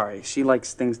 I'm sorry, she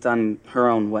likes things done her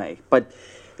own way. But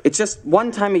it's just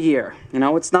one time a year,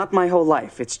 it's not my whole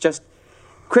life. It's just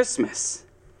Christmas.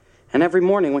 And every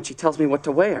morning when she tells me what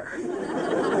to wear.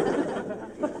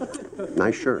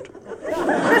 Nice shirt.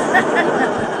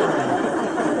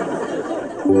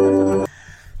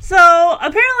 So,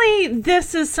 apparently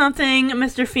this is something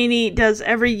Mr. Feeney does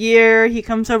every year. He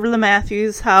comes over to the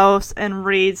Matthews house and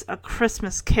reads A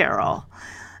Christmas Carol.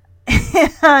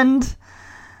 And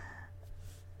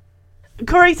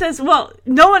Corey says, well,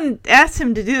 no one asked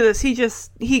him to do this.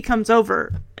 He comes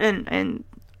over and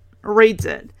reads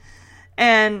it.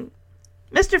 And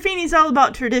Mr. Feeney's all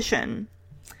about tradition.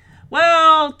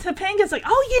 Well, Topanga's like,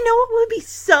 oh, you know what would be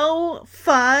so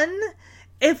fun?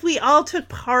 If we all took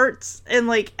parts and,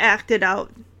 like, acted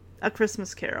out A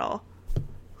Christmas Carol.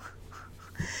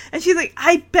 And she's like,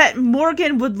 I bet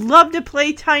Morgan would love to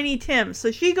play Tiny Tim.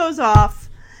 So she goes off.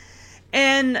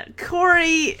 And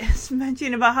Corey is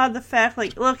mentioning about how the fact,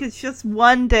 like, look, it's just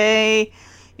one day,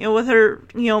 you know, with her,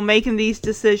 you know, making these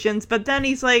decisions. But then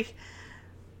he's like,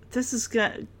 this is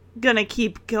gonna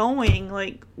keep going.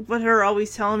 Like, with her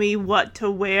always telling me what to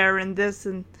wear and this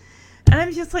and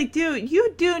I'm just like, dude,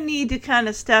 you do need to kind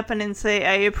of step in and say,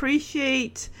 I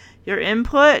appreciate your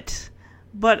input,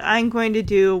 but I'm going to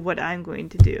do what I'm going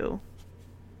to do.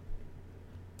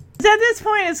 At this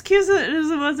point, as cute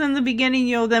as it was in the beginning,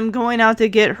 you know, them going out to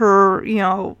get her, you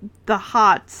know, the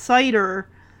hot cider.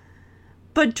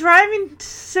 But driving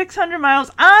 600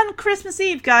 miles on Christmas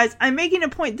Eve, guys, I'm making a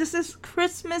point. This is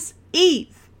Christmas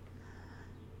Eve.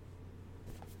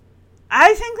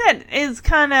 I think that is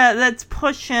that's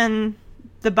pushing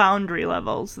the boundary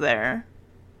levels there.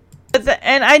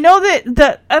 And I know that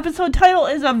the episode title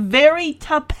is A Very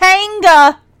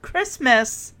Topanga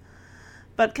Christmas.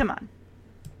 But come on.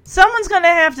 Someone's going to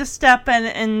have to step in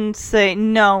and say,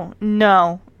 no,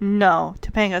 Topanga,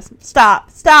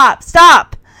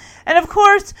 stop. And of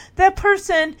course, that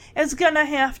person is going to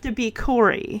have to be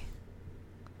Corey.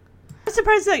 I'm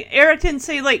surprised that Eric didn't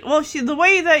say, like, well, the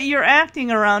way that you're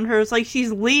acting around her is like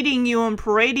she's leading you and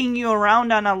parading you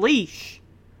around on a leash.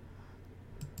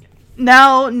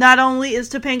 Now, not only is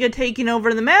Topanga taking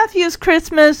over the Matthews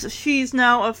Christmas, she's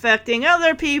now affecting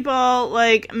other people,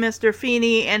 like Mr.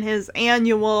 Feeney and his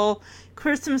annual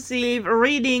Christmas Eve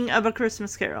reading of A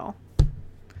Christmas Carol.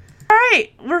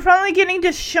 Alright, we're finally getting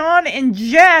to Sean and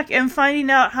Jack and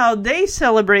finding out how they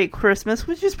celebrate Christmas,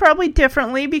 which is probably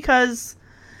differently because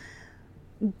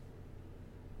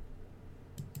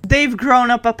they've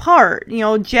grown up apart. You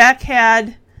know, Jack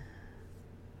had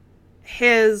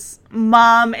his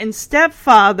mom and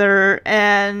stepfather,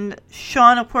 and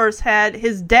Sean, of course, had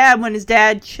his dad when his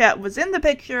dad, Chet, was in the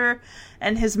picture,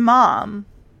 and his mom.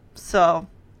 So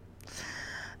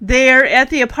they're at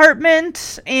the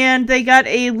apartment, and they got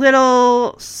a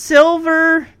little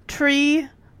silver tree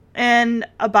and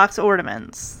a box of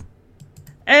ornaments.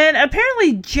 And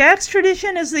apparently Jack's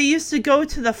tradition is they used to go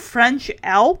to the French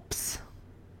Alps.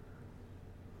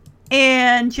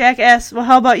 And Jack asks, well,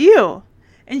 how about you?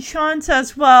 And Sean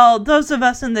says, well, those of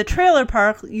us in the trailer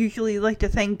park usually like to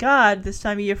thank God this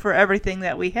time of year for everything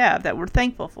that we have, that we're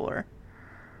thankful for.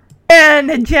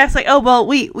 And Jack's like, oh, well,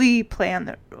 we pray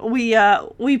on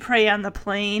the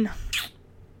plane.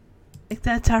 Like,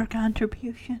 that's our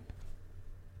contribution.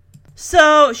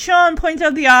 So Sean points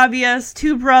out the obvious,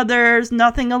 two brothers,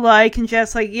 nothing alike, and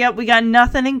Jack's like, yep, we got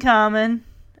nothing in common,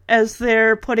 as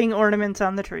they're putting ornaments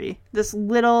on the tree. This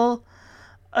little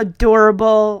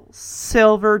adorable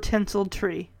silver tinseled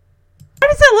tree. Why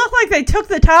does it look like they took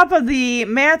the top of the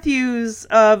Matthews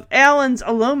of Allen's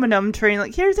aluminum tree and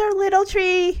like, here's our little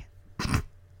tree.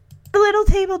 A little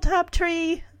tabletop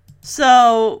tree.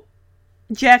 So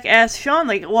Jack asks Sean,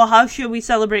 like, well, how should we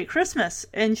celebrate Christmas?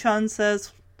 And Sean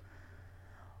says,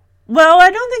 well,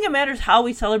 I don't think it matters how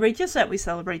we celebrate, just that we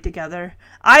celebrate together.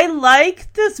 I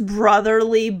like this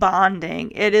brotherly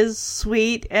bonding. It is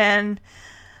sweet, and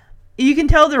you can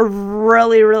tell they're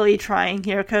really, really trying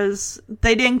here because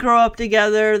they didn't grow up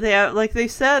together. They have, like they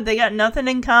said, they got nothing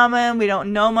in common. We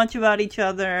don't know much about each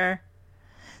other.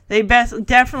 They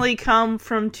definitely come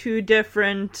from two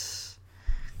different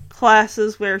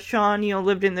classes where Sean,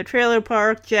 lived in the trailer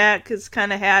park. Jack has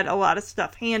kind of had a lot of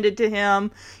stuff handed to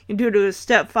him. And due to his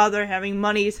stepfather having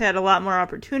money, he's had a lot more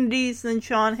opportunities than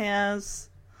Sean has.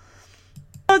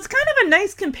 So it's kind of a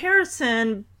nice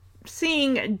comparison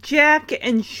seeing Jack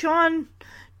and Sean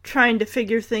trying to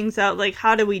figure things out, like,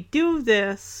 how do we do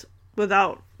this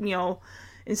without,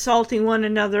 insulting one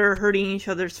another, hurting each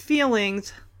other's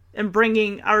feelings, and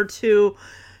bringing our two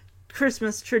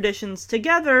Christmas traditions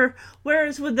together.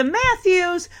 Whereas with the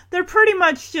Matthews, they're pretty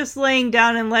much just laying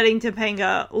down and letting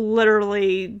Topanga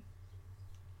literally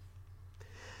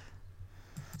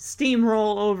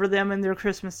steamroll over them and their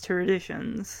Christmas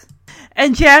traditions.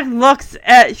 And Jack looks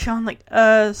at Sean like,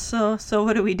 so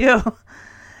what do we do?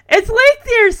 It's like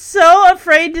they're so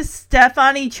afraid to step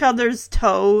on each other's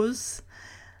toes.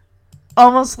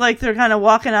 Almost like they're kind of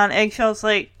walking on eggshells.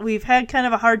 Like, we've had kind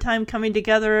of a hard time coming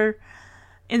together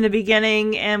in the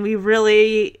beginning, and we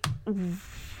really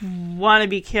want to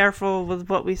be careful with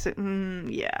what we say.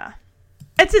 Yeah.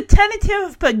 It's a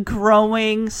tentative but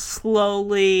growing,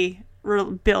 slowly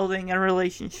building a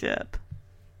relationship.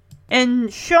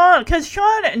 And Sean, because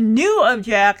Sean knew of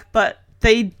Jack, but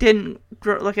they didn't,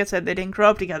 like I said, they didn't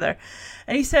grow up together.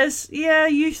 And he says, yeah,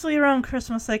 usually around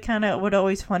Christmas I kind of would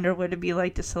always wonder what it'd be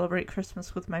like to celebrate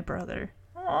Christmas with my brother.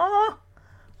 Aw,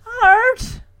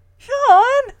 Art,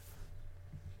 Sean.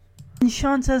 And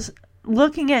Sean says,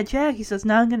 looking at Jack, he says,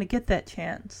 now I'm going to get that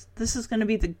chance. This is going to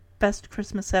be the best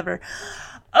Christmas ever.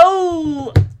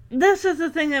 Oh, this is the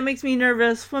thing that makes me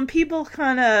nervous. When people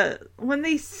when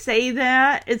they say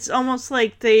that, it's almost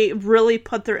like they really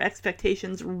put their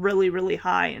expectations really, really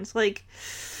high. And it's like,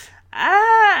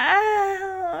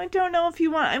 I don't know if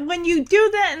you want... And when you do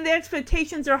that and the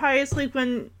expectations are high, it's like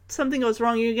when something goes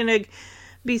wrong, you're going to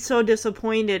be so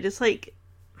disappointed. It's like,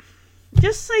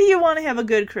 just say you want to have a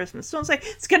good Christmas. Don't say,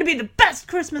 it's going to be the best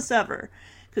Christmas ever.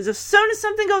 Because as soon as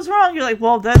something goes wrong, you're like,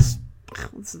 well, this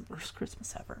is the worst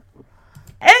Christmas ever.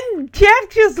 And Jack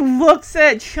just looks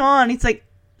at Sean. He's like,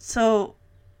 so,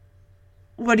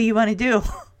 what do you want to do?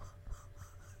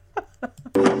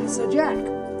 So, Jack,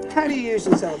 how do you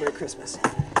usually celebrate Christmas?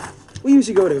 We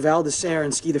usually go to Val d'Isere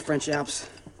and ski the French Alps.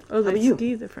 Oh, How about you?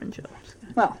 ski the French Alps.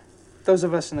 Well, those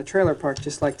of us in the trailer park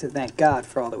just like to thank God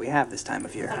for all that we have this time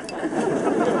of year.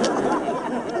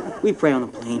 We pray on the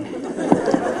plane.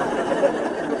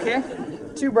 Okay?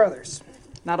 2 brothers.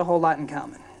 Not a whole lot in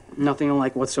common. Nothing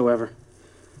alike whatsoever.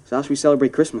 So how should we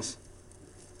celebrate Christmas?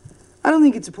 I don't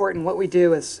think it's important what we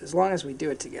do as long as we do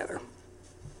it together.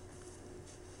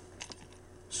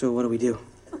 So what do we do?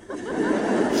 You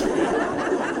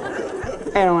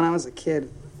know, when I was a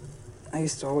kid, I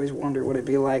used to always wonder what it'd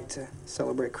be like to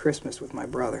celebrate Christmas with my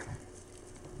brother.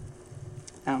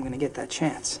 Now I'm gonna get that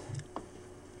chance.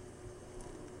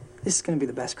 This is gonna be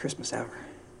the best Christmas ever.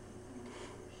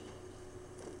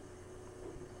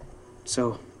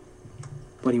 So,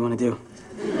 what do you want to do?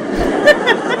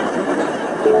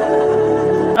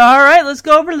 All right, let's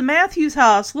go over to the Matthews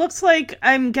house. Looks like,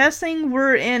 I'm guessing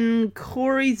we're in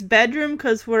Corey's bedroom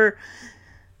because we're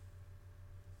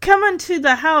coming to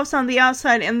the house on the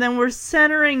outside and then we're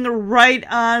centering right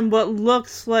on what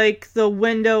looks like the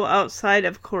window outside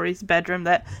of Corey's bedroom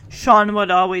that Sean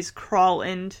would always crawl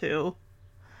into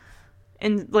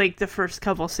in like the first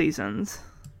couple seasons.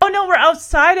 Oh no, we're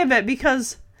outside of it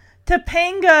because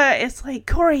Topanga is like,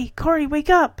 Corey, wake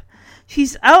up.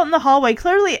 She's out in the hallway.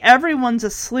 Clearly everyone's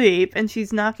asleep and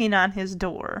she's knocking on his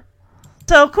door.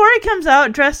 So Corey comes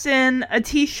out dressed in a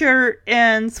t-shirt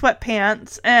and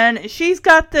sweatpants, and she's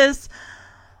got this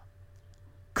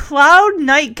cloud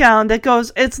nightgown that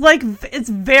goes, it's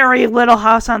very Little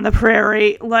House on the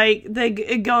Prairie. Like,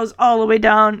 it goes all the way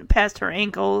down past her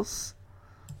ankles.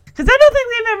 Because I don't think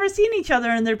they've ever seen each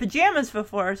other in their pajamas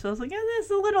before, so I was like, yeah, this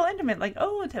is a little intimate. Like,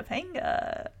 oh,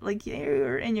 Topanga, like,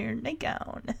 you're in your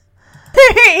nightgown.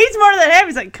 He's more than happy.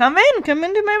 He's like, come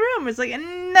into my room. It's like,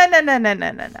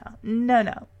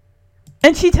 no.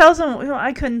 And she tells him, well,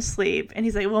 I couldn't sleep. And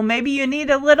he's like, well, maybe you need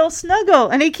a little snuggle.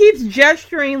 And he keeps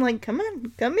gesturing like, come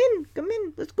in.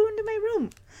 Let's go into my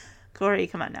room. Corey,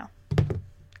 come on now.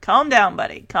 Calm down,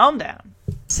 buddy. Calm down.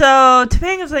 So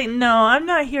Topanga's like, no, I'm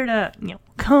not here to,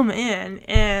 come in.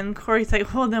 And Corey's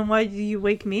like, well, then why did you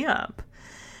wake me up?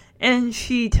 And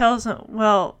she tells him,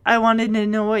 well, I wanted to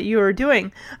know what you were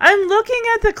doing. I'm looking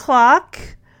at the clock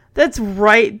that's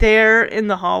right there in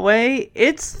the hallway.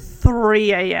 It's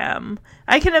 3 a.m.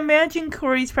 I can imagine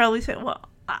Corey's probably saying, well,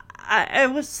 I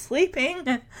was sleeping.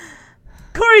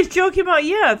 Corey's joking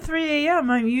about, 3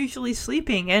 a.m. I'm usually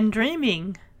sleeping and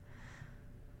dreaming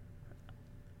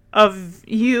of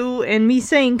you and me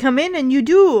saying, come in, and you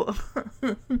do.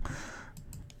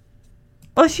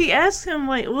 Well, she asks him,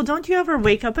 like, well, don't you ever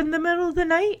wake up in the middle of the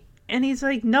night? And he's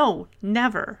like, no,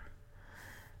 never.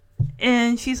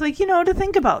 And she's like, to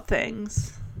think about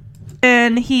things.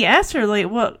 And he asks her, like,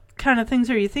 what kind of things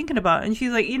are you thinking about? And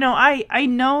she's like, I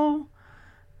know.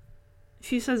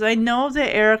 She says, I know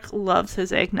that Eric loves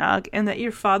his eggnog and that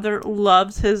your father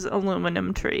loves his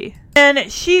aluminum tree.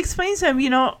 And she explains to him,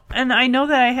 and I know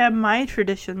that I have my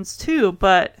traditions too,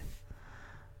 but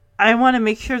I want to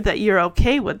make sure that you're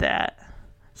okay with that.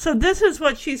 So this is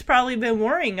what she's probably been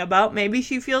worrying about. Maybe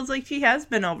she feels like she has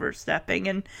been overstepping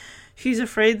and she's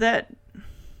afraid that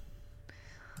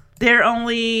they're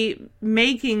only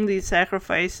making these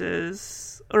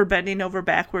sacrifices or bending over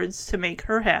backwards to make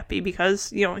her happy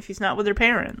because, she's not with her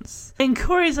parents. And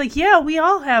Corey's like, yeah, we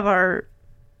all have our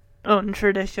own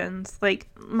traditions. Like,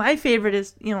 my favorite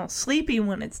is, sleeping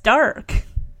when it's dark.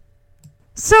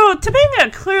 So,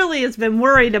 Topanga clearly has been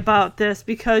worried about this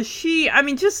because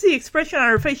just the expression on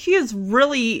her face, she is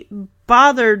really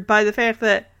bothered by the fact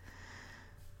that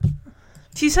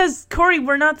She says, Corey,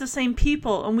 we're not the same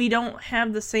people, and we don't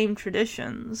have the same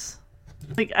traditions.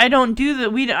 Like, I don't do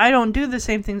the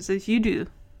same things as you do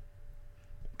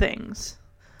things.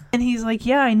 And he's like,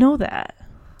 yeah, I know that.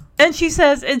 And she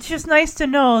says, it's just nice to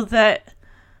know that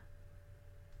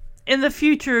in the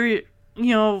future, you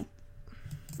know,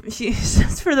 she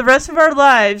says for the rest of our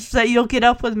lives that you'll get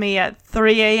up with me at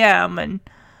 3 a.m. and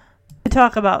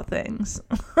talk about things.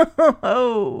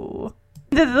 Oh.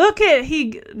 The look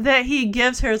that he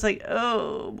gives her is like,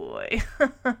 oh boy.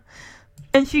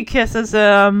 And she kisses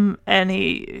him, and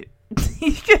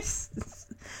he's just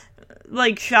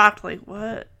like shocked, like,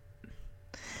 what?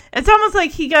 It's almost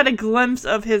like he got a glimpse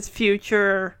of his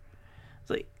future. It's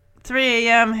like 3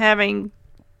 a.m. having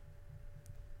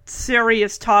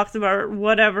serious talks about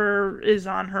whatever is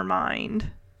on her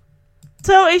mind.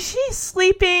 So is she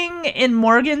sleeping in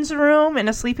Morgan's room in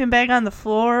a sleeping bag on the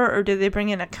floor, or did they bring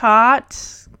in a cot?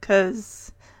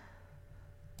 Because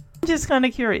I'm just kind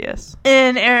of curious.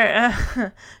 And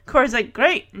Corey's like,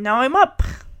 great, now I'm up.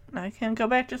 I can go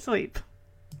back to sleep.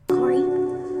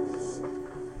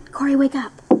 Corey, wake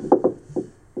up.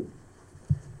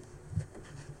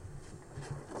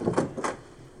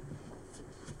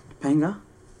 Topanga?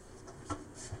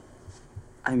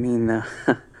 I mean,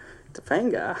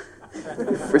 Topanga.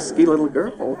 Frisky little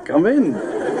girl, come in.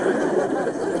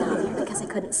 Because I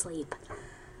couldn't sleep.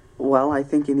 Well, I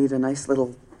think you need a nice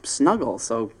little snuggle,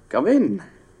 so come in.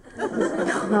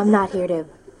 No, I'm not here to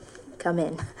come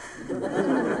in.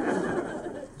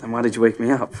 Then why did you wake me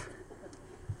up?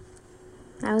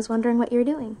 I was wondering what you were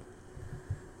doing.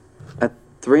 At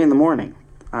 3 a.m.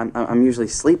 I'm usually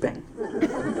sleeping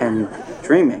and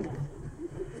dreaming.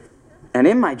 And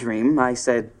in my dream, I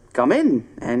said, come in,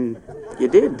 and you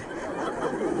did.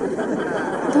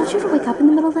 Don't you ever wake up in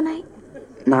the middle of the night?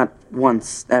 Not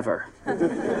once, ever.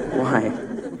 Why?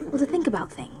 Well, to think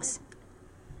about things.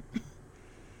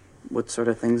 What sort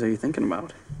of things are you thinking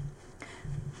about?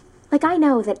 Like, I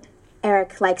know that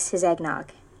Eric likes his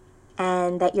eggnog,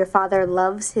 and that your father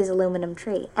loves his aluminum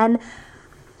tree. And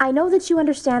I know that you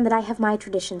understand that I have my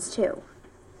traditions, too.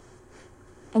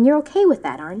 And you're okay with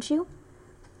that, aren't you?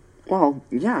 Well,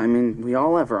 yeah, I mean, we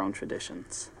all have our own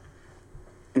traditions.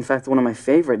 In fact, one of my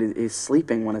favorite is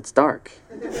sleeping when it's dark.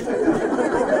 Because,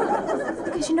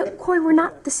 you know, Corey, we're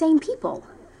not the same people.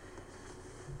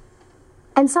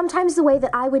 And sometimes the way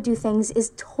that I would do things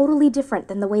is totally different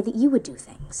than the way that you would do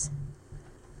things.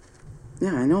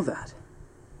 Yeah, I know that.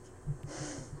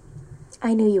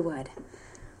 I knew you would.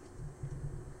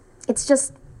 It's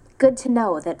just good to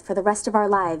know that for the rest of our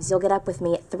lives, you'll get up with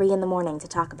me at 3 a.m. to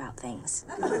talk about things.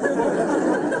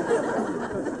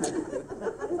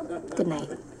 Good night.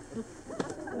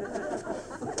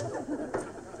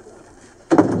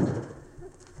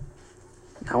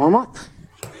 Now I'm up.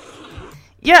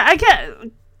 Yeah, I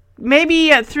get...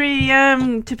 Maybe at 3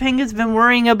 a.m. Topanga's been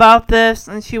worrying about this,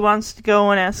 and she wants to go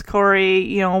and ask Corey,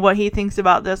 you know, what he thinks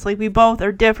about this. Like, we both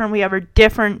are different. We have our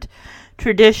different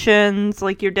traditions.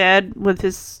 Like, your dad with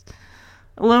his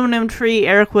aluminum tree,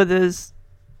 Eric with his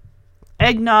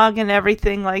eggnog and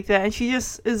everything like that. And she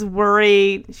just is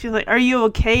worried. She's like, are you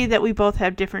okay that we both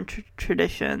have different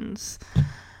traditions?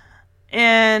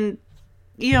 And,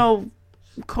 you know,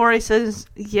 Corey says,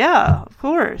 yeah, of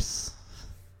course.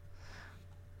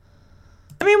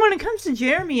 I mean, when it comes to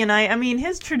Jeremy and I mean,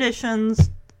 his traditions,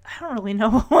 I don't really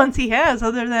know what ones he has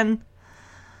other than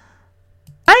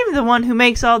I'm the one who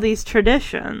makes all these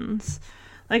traditions.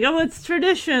 Like, oh, it's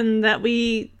tradition that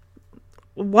we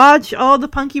watch all the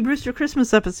Punky Brewster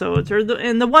Christmas episodes, or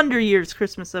and the Wonder Years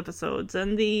Christmas episodes,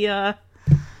 and the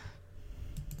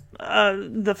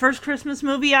first Christmas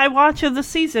movie I watch of the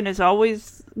season is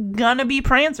always gonna be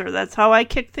Prancer. That's how I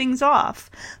kick things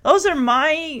off. Those are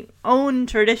my own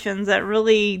traditions that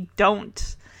really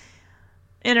don't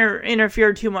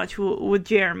interfere too much with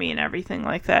Jeremy and everything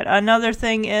like that. Another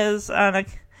thing is,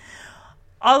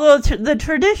 although the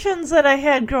traditions that I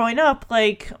had growing up,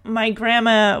 like my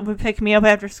grandma would pick me up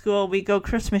after school, we'd go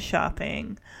Christmas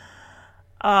shopping.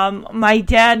 My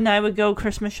dad and I would go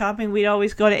Christmas shopping. We'd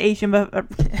always go to Asian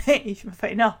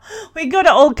Buffet. No, we'd go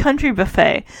to Old Country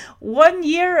Buffet. One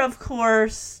year, of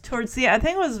course, towards the end, I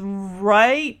think it was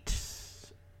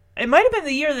it might have been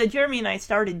the year that Jeremy and I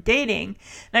started dating.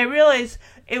 And I realized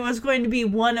it was going to be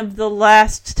one of the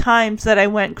last times that I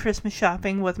went Christmas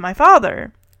shopping with my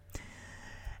father.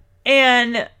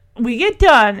 And we get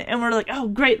done, and we're like, oh,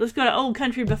 great, let's go to Old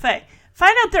Country Buffet.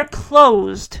 Find out they're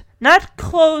closed. Not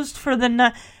closed for the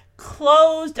night.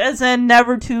 Closed as in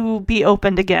never to be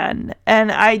opened again.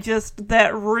 And I just,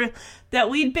 that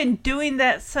we'd been doing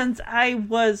that since I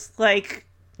was like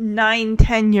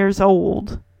 9-10 years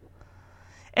old.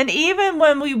 And even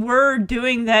when we were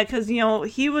doing that, because,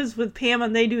 he was with Pam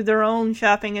and they do their own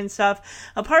shopping and stuff,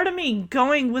 a part of me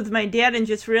going with my dad and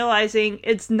just realizing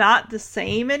it's not the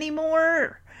same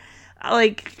anymore.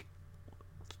 Like,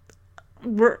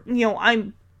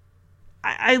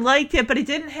 I liked it, but it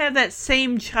didn't have that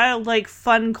same childlike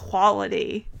fun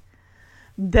quality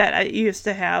that I used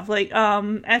to have. Like,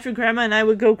 after Grandma and I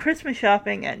would go Christmas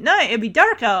shopping at night, it'd be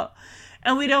dark out.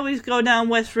 And we'd always go down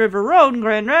West River Road in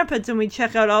Grand Rapids and we'd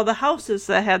check out all the houses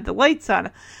that had the lights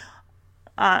on.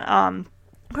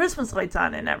 Christmas lights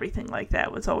on and everything like that.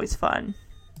 It was always fun.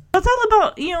 It's all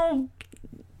about,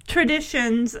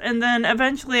 traditions, and then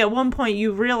eventually at one point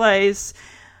you realize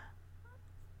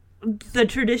the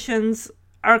traditions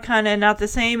are kind of not the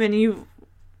same, and you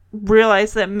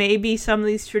realize that maybe some of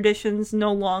these traditions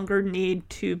no longer need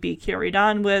to be carried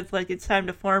on with. Like, it's time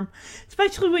to form,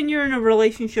 especially when you're in a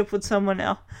relationship with someone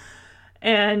else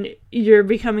and you're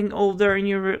becoming older and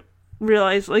you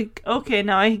realize, like, okay,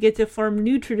 now I get to form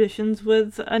new traditions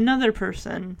with another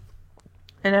person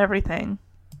and everything.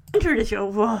 Tradition,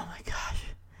 oh my gosh.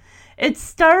 It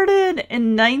started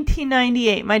in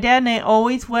 1998. My dad and I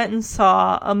always went and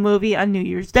saw a movie on New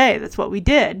Year's Day. That's what we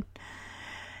did.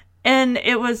 And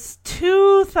it was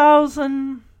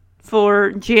 2000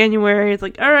 for January. It's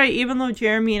like, all right, even though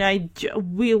Jeremy and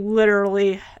we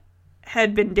literally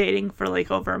had been dating for like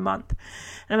over a month.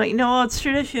 And I'm like, no, it's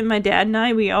tradition. My dad and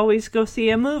I, we always go see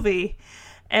a movie.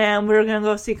 And we were going to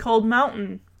go see Cold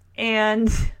Mountain. And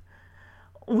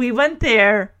we went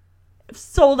there.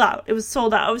 Sold out. It was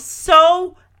sold out. I was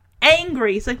so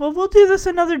angry. He's like, well, we'll do this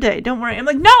another day. Don't worry. I'm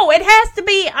like, no, it has to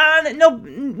be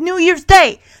on New Year's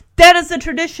Day. That is a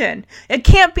tradition. It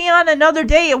can't be on another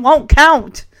day. It won't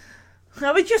count.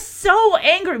 I was just so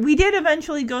angry. We did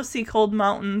eventually go see Cold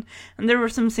Mountain, and there were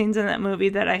some scenes in that movie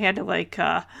that I had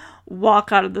to,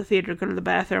 walk out of the theater, go to the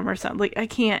bathroom or something. Like, I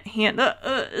can't handle...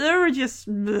 they were just...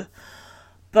 Ugh.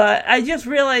 But I just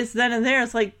realized then and there,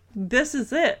 it's like, this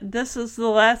is it. This is the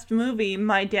last movie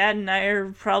my dad and I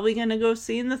are probably going to go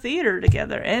see in the theater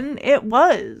together. And it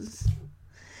was.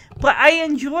 But I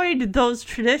enjoyed those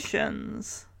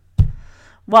traditions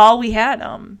while we had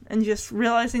them. And just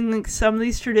realizing like some of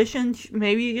these traditions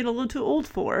maybe you get a little too old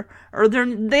for. Or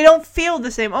they don't feel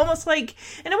the same. Almost like,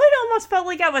 in a way it almost felt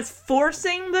like I was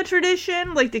forcing the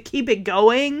tradition, like to keep it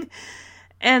going.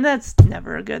 And that's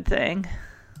never a good thing.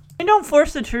 I don't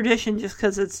force a tradition just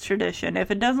because it's tradition. If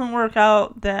it doesn't work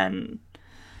out, then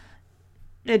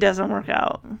it doesn't work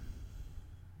out.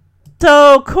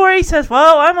 So Corey says,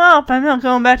 well, I'm up. I'm not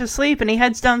going back to sleep. And he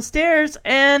heads downstairs.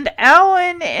 And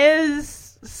Alan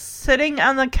is sitting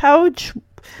on the couch.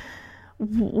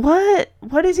 What?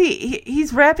 What is he?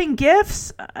 He's wrapping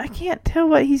gifts? I can't tell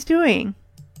what he's doing.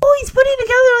 Oh, he's putting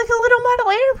together like a little model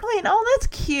airplane. Oh, that's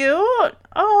cute.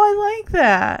 Oh, I like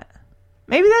that.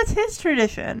 Maybe that's his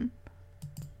tradition.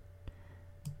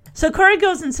 So Corey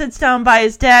goes and sits down by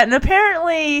his dad, and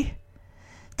apparently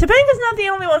Topanga's not the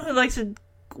only one who likes to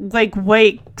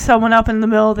wake someone up in the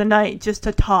middle of the night just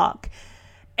to talk.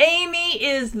 Amy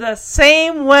is the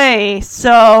same way.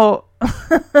 So,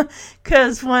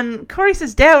 because when Corey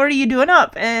says, Dad, what are you doing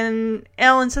up? And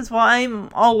Alan says, well, I'm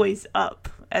always up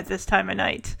at this time of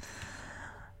night.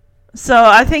 So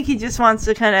I think he just wants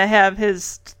to kind of have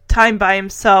his time by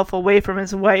himself, away from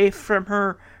his wife, from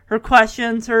her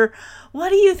questions, or what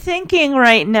are you thinking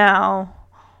right now?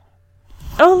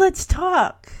 Oh, let's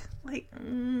talk.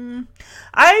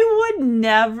 I would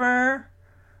never,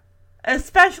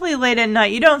 especially late at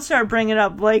night, you don't start bringing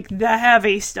up like the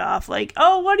heavy stuff, like,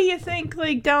 oh, what do you think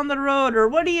like down the road, or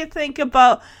what do you think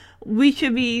about we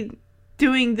should be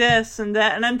doing this and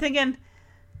that? And I'm thinking,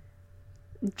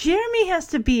 Jeremy has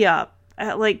to be up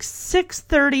at like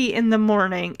 6:30 in the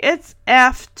morning. It's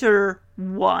after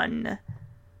 1.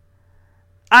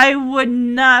 I would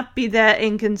not be that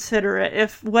inconsiderate.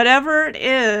 If whatever it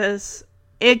is,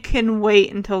 it can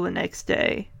wait until the next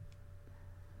day.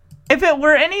 If it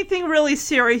were anything really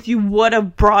serious, you would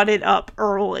have brought it up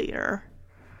earlier.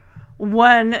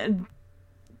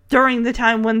 During the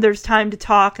time when there's time to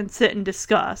talk and sit and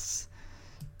discuss.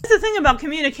 That's the thing about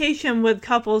communication with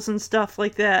couples and stuff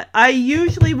like that. I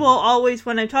usually will always,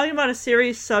 when I'm talking about a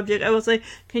serious subject, I will say,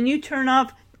 can you turn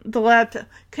off the laptop?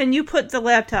 Can you put the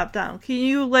laptop down? Can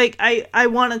you, I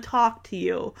want to talk to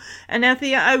you. And at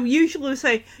the end, I usually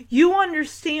say, you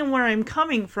understand where I'm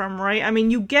coming from, right? I mean,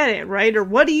 you get it, right? Or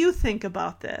what do you think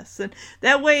about this? And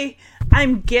that way,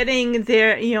 I'm getting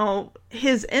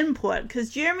his input.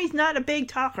 Because Jeremy's not a big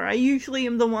talker. I usually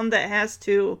am the one that has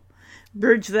to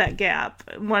bridge that gap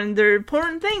when there are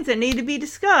important things that need to be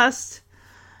discussed.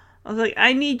 I was like,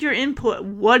 I need your input.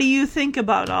 What do you think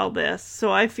about all this?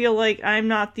 So I feel like I'm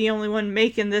not the only one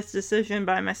making this decision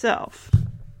by myself.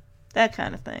 That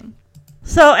kind of thing.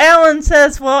 So Alan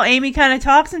says, well, Amy kind of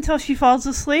talks until she falls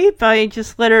asleep. I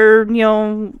just let her,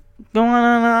 go on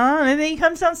and on. And then he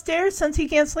comes downstairs since he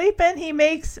can't sleep and he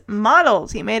makes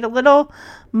models. He made a little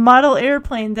model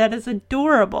airplane that is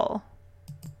adorable.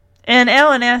 And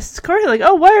Alan asks Corey, like,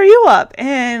 oh, why are you up?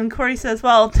 And Corey says,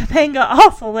 well, Topanga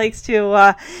also likes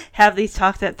to have these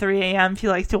talks at 3 a.m. She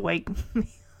likes to wake me.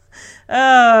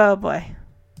 Oh, boy.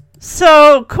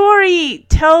 So Corey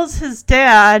tells his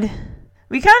dad,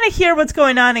 we kind of hear what's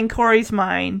going on in Corey's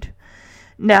mind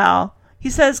now. He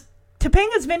says,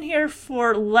 Topanga's been here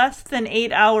for less than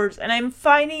 8 hours, and I'm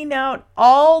finding out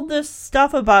all this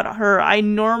stuff about her I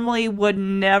normally would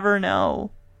never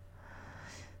know.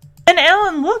 And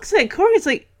Alan looks at Corey, he's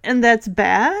like, and that's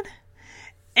bad?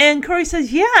 And Corey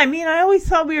says, yeah, I always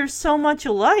thought we were so much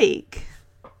alike.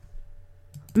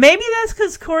 Maybe that's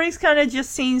because Corey's kind of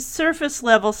just seeing surface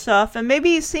level stuff, and maybe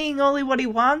he's seeing only what he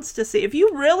wants to see. If you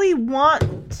really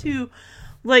want to,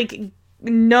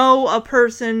 know a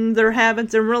person, their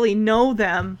habits, and really know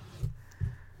them,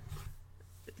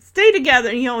 stay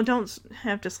together. Don't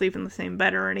have to sleep in the same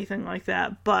bed or anything like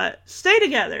that, but stay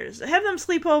together. Have them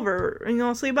sleep over,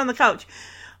 sleep on the couch.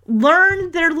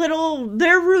 Learn their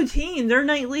routine, their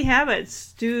nightly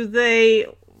habits. Do they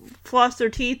floss their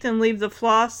teeth and leave the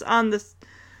floss on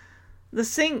the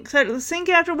sink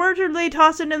afterwards, or do they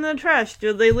toss it in the trash?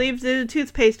 Do they leave the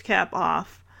toothpaste cap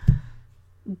off?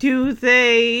 Do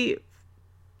they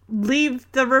leave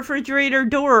the refrigerator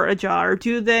door ajar?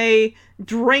 Do they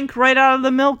drink right out of the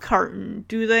milk carton?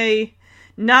 Do they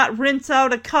not rinse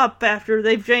out a cup after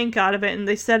they've drank out of it and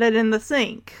they set it in the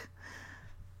sink?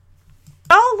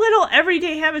 All little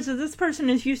everyday habits that this person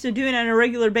is used to doing on a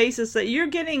regular basis that you're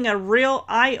getting a real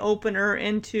eye-opener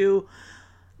into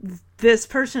this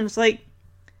person's and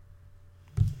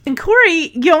Corey,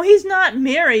 he's not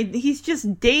married. He's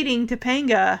just dating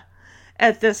Topanga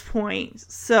at this point.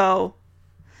 So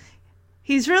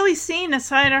he's really seeing a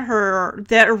side of her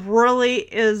that really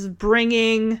is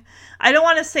bringing, I don't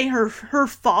want to say her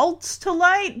faults to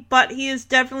light, but he is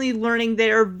definitely learning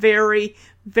they are very,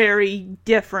 very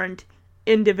different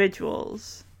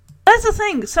individuals. That's the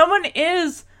thing. Someone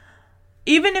is,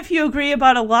 even if you agree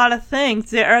about a lot of things,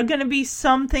 there are going to be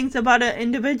some things about an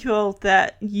individual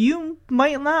that you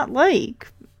might not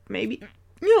like. Maybe,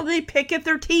 they pick at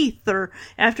their teeth, or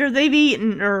after they've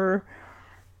eaten, or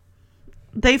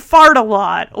they fart a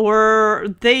lot, or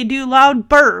they do loud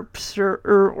burps,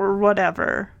 or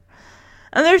whatever.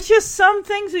 And there's just some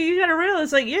things that you gotta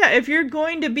realize, if you're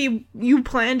going to be, you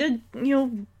plan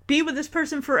to, be with this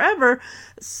person forever,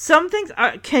 some things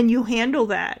can you handle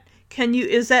that?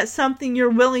 Is that something you're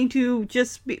willing to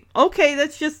just be, okay,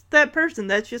 that's just that person,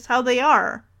 that's just how they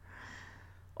are?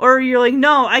 Or you're like,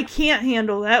 no, I can't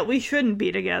handle that, we shouldn't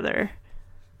be together.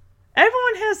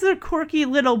 Everyone has their quirky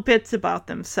little bits about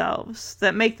themselves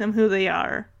that make them who they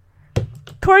are.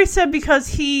 Corey said because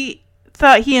he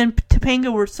thought he and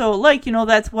Topanga were so alike,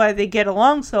 that's why they get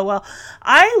along so well.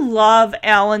 I love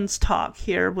Alan's talk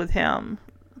here with him.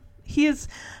 He is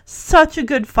such a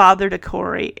good father to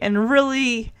Corey and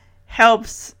really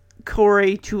helps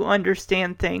Corey to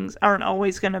understand things aren't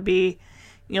always going to be,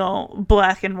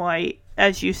 black and white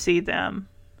as you see them.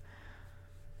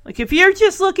 If you're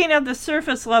just looking at the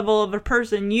surface level of a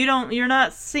person, you're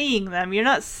not seeing them. You're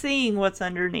not seeing what's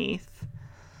underneath.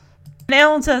 And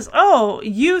Alan says, oh,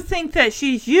 you think that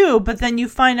she's you, but then you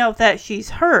find out that she's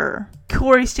her.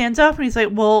 Corey stands up and he's like,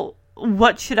 well,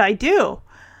 what should I do?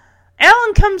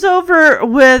 Alan comes over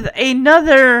with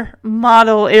another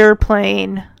model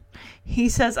airplane. He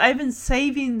says, I've been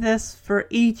saving this for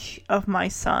each of my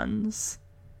sons.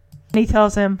 And he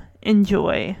tells him,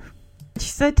 enjoy.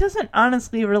 That doesn't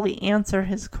honestly really answer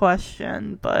his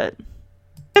question, but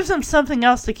gives him something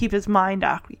else to keep his mind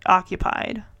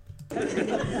occupied.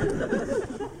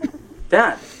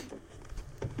 Dad,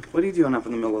 what are you doing up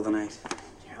in the middle of the night?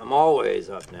 I'm always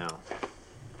up now.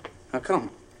 How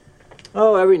come?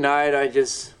 Oh, every night I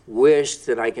just wish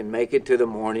that I can make it to the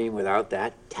morning without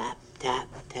that tap, tap,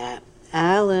 tap.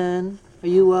 Alan, are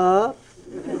you up?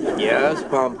 Yes,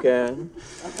 Pumpkin.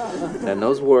 Then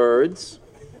those words,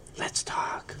 let's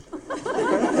talk.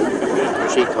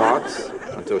 She talks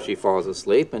until she falls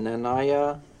asleep, and then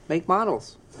I make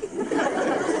models.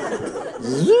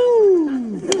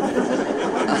 Zoom!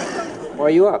 Why are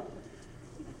you up?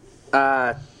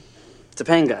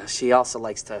 Topanga, she also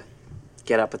likes to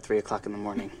get up at 3 o'clock in the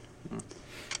morning.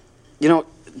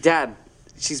 Dad,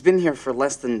 she's been here for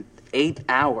less than 8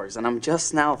 hours, and I'm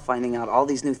just now finding out all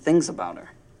these new things about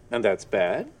her. And that's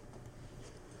bad?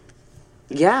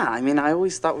 Yeah, I mean, I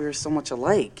always thought we were so much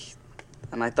alike.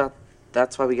 And I thought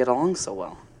that's why we get along so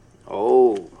well.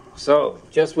 Oh, so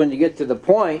just when you get to the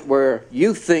point where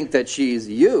you think that she's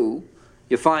you,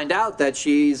 you find out that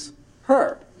she's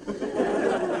her.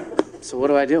 So what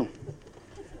do I do?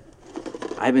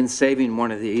 I've been saving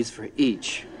one of these for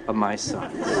each of my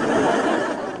sons.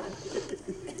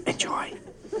 Enjoy.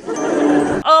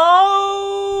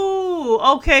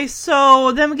 Oh, okay,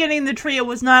 so them getting the tree, it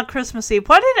was not Christmas Eve.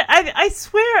 Why did I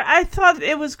swear I thought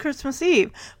it was Christmas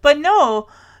Eve. But no,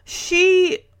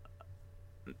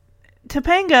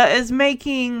 Topanga is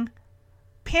making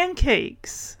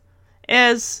pancakes.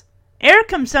 As Eric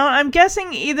comes down, I'm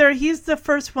guessing either he's the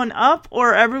first one up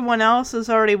or everyone else has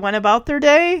already went about their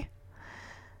day.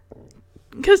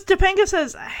 Because Topanga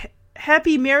says,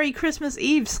 Happy Merry Christmas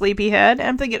Eve, Sleepyhead.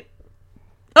 I'm thinking,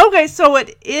 okay, so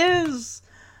it is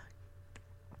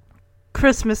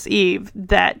Christmas Eve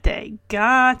that day.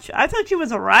 Gotcha. I thought she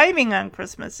was arriving on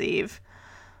Christmas Eve.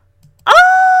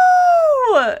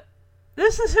 Oh!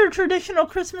 This is her traditional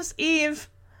Christmas Eve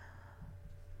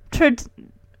pancakes in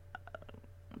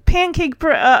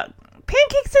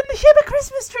the shape of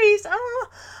Christmas trees. Oh.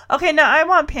 Okay, now I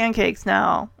want pancakes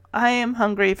now. I am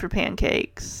hungry for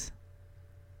pancakes.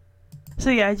 So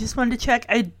yeah, I just wanted to check.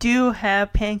 I do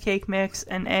have pancake mix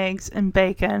and eggs and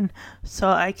bacon, so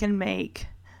I can make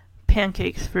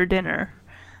pancakes for dinner.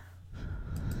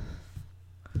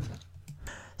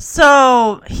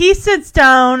 So he sits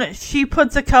down, she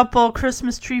puts a couple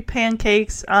Christmas tree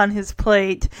pancakes on his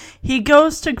plate. He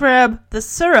goes to grab the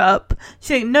syrup.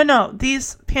 She's like, no,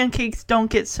 these pancakes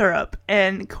don't get syrup.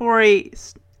 And Corey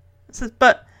says,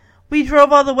 but we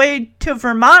drove all the way to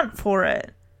Vermont for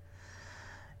it.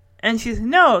 And she's like,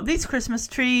 no, these Christmas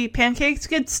tree pancakes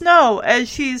get snow. As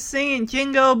she's singing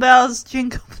Jingle Bells,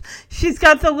 Jingle. She's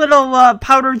got the little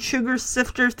powdered sugar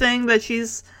sifter thing that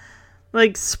she's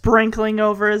like sprinkling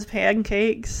over his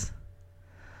pancakes.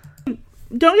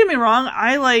 Don't get me wrong,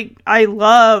 I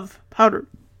love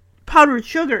powdered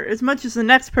sugar as much as the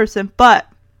next person, but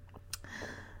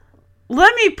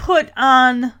let me put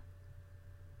on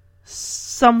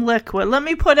some liquid. Let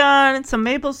me put on some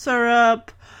maple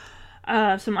syrup,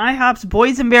 some IHOP's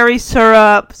boysenberry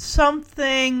syrup,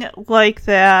 something like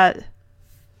that.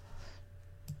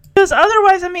 Because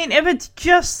otherwise, I mean, if it's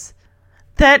just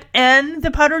that and the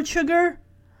powdered sugar,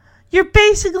 you're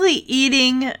basically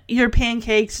eating your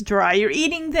pancakes dry. You're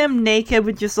eating them naked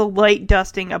with just a light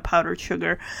dusting of powdered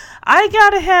sugar. I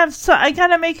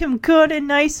gotta make them good and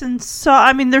nice and soft.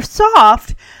 I mean, they're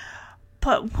soft,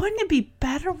 but wouldn't it be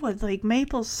better with like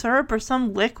maple syrup or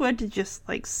some liquid to just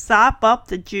like sop up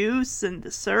the juice and the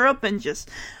syrup and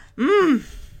just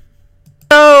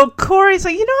So Corey's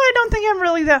like, I don't think I'm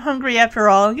really that hungry after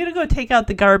all. I'm gonna go take out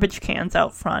the garbage cans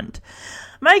out front.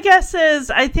 My guess is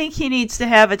I think he needs to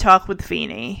have a talk with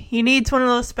Feeney. He needs one of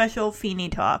those special Feeney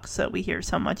talks that we hear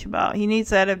so much about. He needs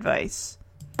that advice.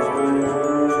 Merry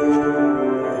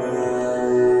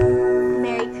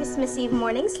Christmas Eve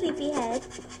morning, Sleepyhead.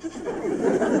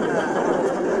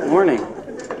 Morning.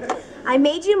 I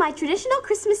made you my traditional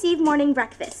Christmas Eve morning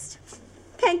breakfast.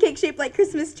 Pancake shaped like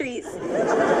Christmas trees.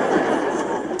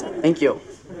 Thank you.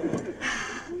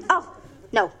 Oh,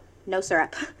 no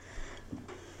syrup.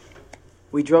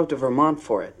 We drove to Vermont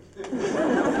for it.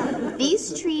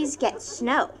 These trees get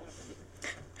snow.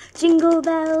 Jingle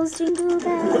bells, jingle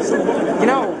bells.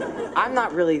 I'm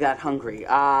not really that hungry.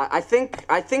 I think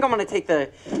I'm gonna take the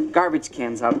garbage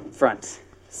cans out front.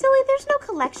 Silly, there's no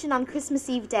collection on Christmas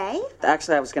Eve Day.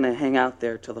 Actually, I was gonna hang out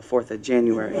there till the 4th of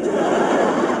January.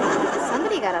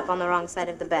 Somebody got up on the wrong side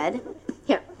of the bed.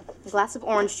 Here, a glass of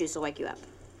orange juice will wake you up.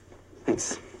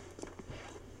 Thanks.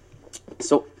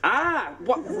 So,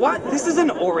 what? This isn't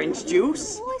orange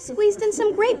juice. Oh, I squeezed in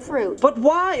some grapefruit. But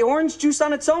why? Orange juice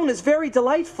on its own is very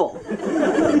delightful.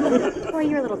 Corey,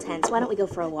 you're a little tense. Why don't we go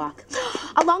for a walk?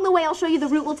 Along the way, I'll show you the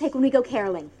route we'll take when we go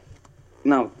caroling.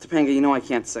 No, Topanga, I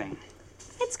can't sing.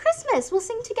 It's Christmas. We'll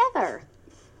sing together.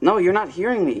 No, you're not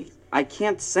hearing me. I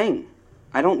can't sing.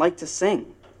 I don't like to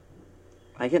sing.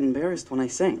 I get embarrassed when I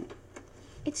sing.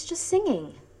 It's just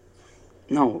singing.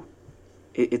 No,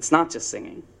 it's not just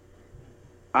singing.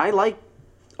 I like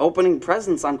opening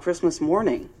presents on Christmas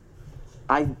morning.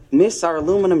 I miss our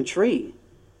aluminum tree.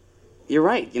 You're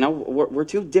right, we're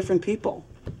two different people.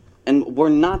 And we're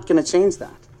not going to change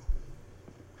that.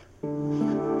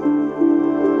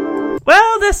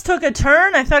 Well, this took a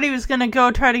turn. I thought he was going to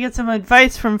go try to get some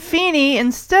advice from Feeney.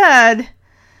 Instead,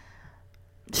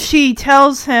 she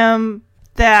tells him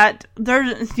that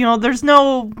there's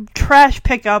no trash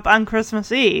pickup on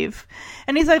Christmas Eve.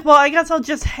 And he's like, well, I guess I'll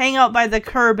just hang out by the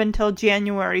curb until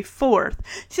January 4th.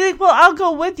 She's like, well, I'll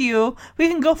go with you. We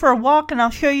can go for a walk and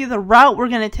I'll show you the route we're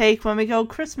going to take when we go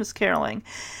Christmas caroling.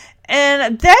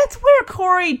 And that's where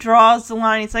Corey draws the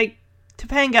line. He's like,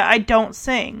 Topanga, I don't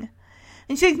sing.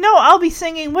 And she's like, no, I'll be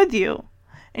singing with you.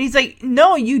 And he's like,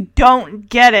 no, you don't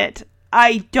get it.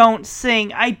 I don't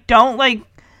sing. I don't like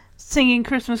singing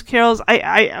Christmas carols.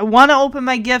 I want to open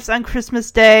my gifts on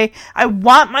Christmas Day. I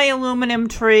want my aluminum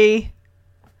tree.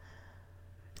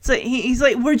 So he's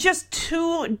like, we're just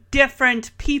two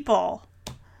different people.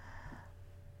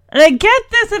 And I get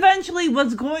this eventually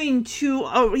was going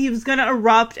to, he was going to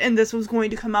erupt and this was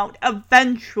going to come out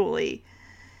eventually.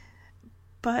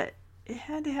 But it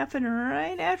had to happen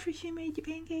right after she made you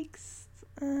pancakes.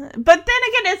 But then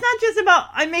again, it's not just about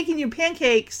I'm making you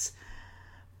pancakes,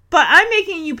 but I'm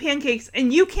making you pancakes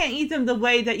and you can't eat them the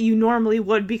way that you normally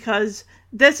would because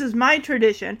this is my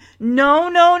tradition. No,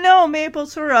 maple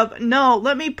syrup. No,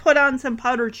 let me put on some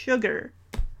powdered sugar.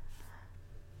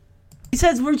 He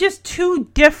says we're just too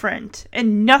different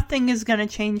and nothing is going to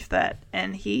change that.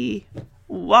 And he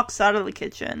walks out of the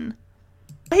kitchen.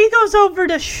 He goes over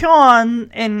to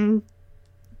Sean and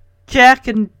Jack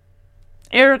and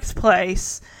Eric's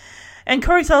place. And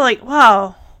Corey's all like,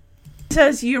 wow. He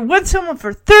says, you're with someone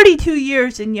for 32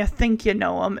 years and you think you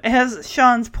know him. As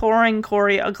Sean's pouring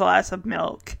Corey a glass of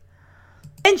milk.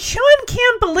 And Sean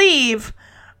can't believe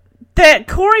that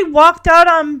Corey walked out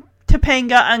on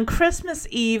Topanga on Christmas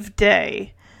Eve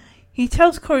day. He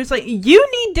tells Corey, he's like, you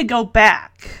need to go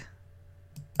back.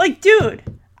 Like, dude,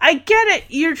 I get it.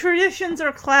 Your traditions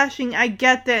are clashing. I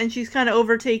get that. And she's kind of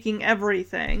overtaking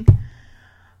everything.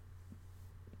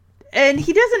 And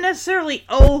he doesn't necessarily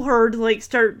owe her to, like,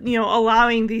 start,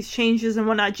 allowing these changes and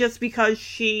whatnot just because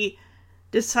she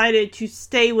decided to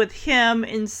stay with him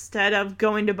instead of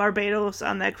going to Barbados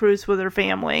on that cruise with her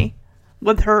family,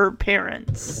 with her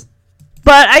parents.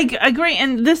 But I agree,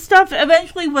 and this stuff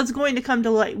eventually was going to come to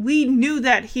light. We knew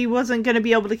that he wasn't going to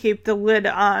be able to keep the lid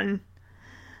on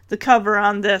the cover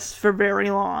on this for very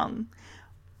long.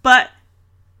 But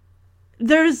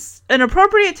there's an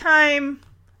appropriate time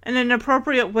and an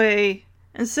appropriate way,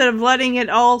 instead of letting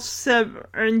it all simmer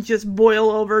and just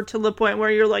boil over to the point where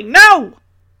you're like, no!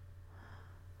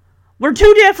 We're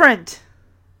too different!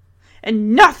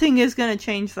 And nothing is going to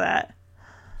change that.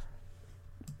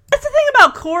 That's the thing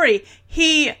about Corey.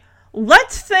 He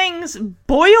lets things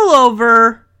boil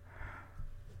over.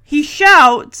 He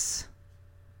shouts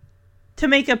to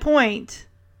make a point.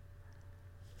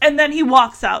 And then he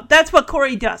walks out. That's what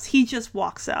Corey does. He just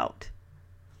walks out.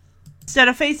 Instead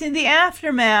of facing the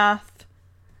aftermath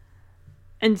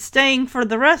and staying for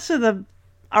the rest of the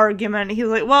argument, he's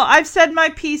like, well, I've said my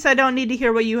piece. I don't need to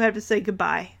hear what you have to say.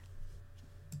 Goodbye.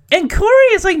 And Corey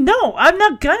is like, no, I'm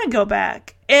not gonna go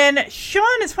back. And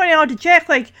Sean is pointing out to Jack,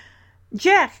 like,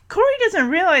 Jack, Corey doesn't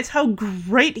realize how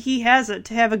great he has it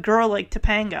to have a girl like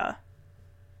Topanga.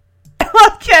 I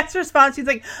love Jack's response. He's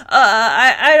like,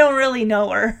 I don't really know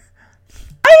her.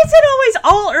 Why is it always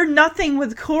all or nothing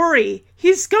with Corey?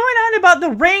 He's going on about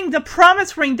the ring, the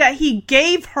promise ring that he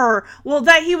gave her. Well,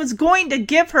 that he was going to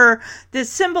give her that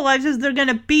symbolizes they're going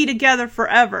to be together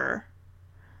forever.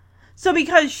 So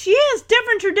because she has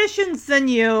different traditions than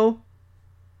you,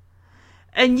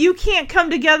 and you can't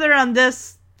come together on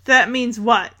this, that means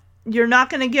what? You're not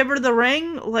going to give her the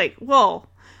ring? Like, whoa.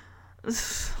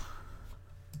 See,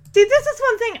 this is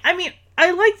one thing. I mean,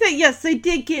 I like that, yes, they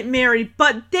did get married,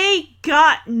 but they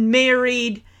got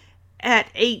married at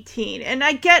 18. And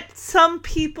I get some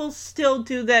people still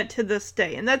do that to this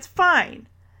day, and that's fine.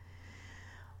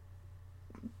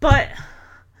 But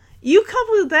you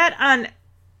couple that on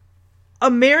a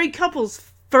married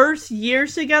couple's first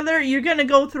years together, you're going to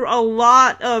go through a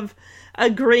lot of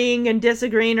agreeing and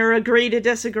disagreeing, or agree to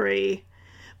disagree.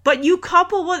 But you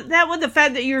couple that with the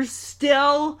fact that you're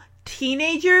still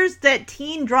teenagers, that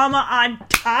teen drama on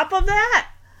top of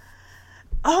that.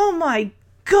 Oh my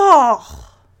god.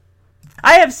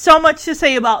 I have so much to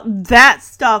say about that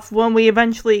stuff when we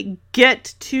eventually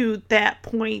get to that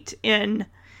point in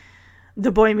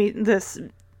the Boy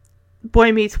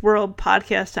Meets World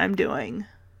podcast I'm doing.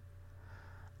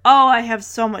 Oh, I have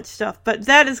so much stuff, but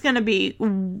that is going to be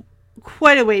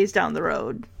quite a ways down the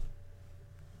road.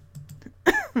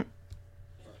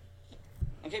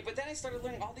 Okay, but then I started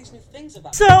learning all these new things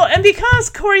about... So, and because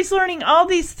Corey's learning all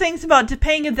these things about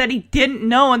Topanga that he didn't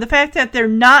know, and the fact that they're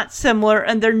not similar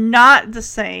and they're not the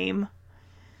same,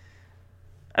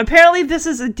 apparently this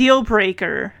is a deal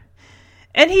breaker.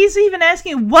 And he's even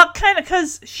asking what kind of...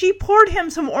 Because she poured him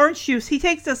some orange juice. He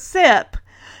takes a sip.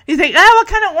 He's like, what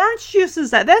kind of orange juice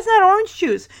is that? That's not orange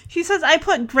juice. She says, I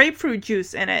put grapefruit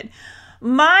juice in it.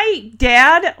 My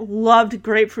dad loved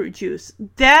grapefruit juice.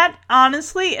 That,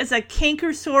 honestly, is a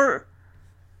canker sore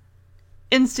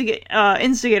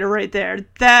instigator right there.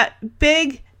 That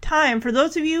big time. For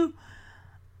those of you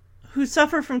who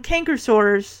suffer from canker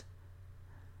sores,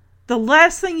 the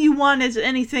last thing you want is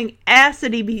anything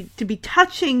acidy to be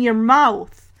touching your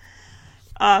mouth.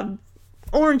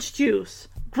 Orange juice.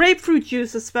 Grapefruit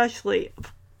juice especially.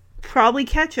 Probably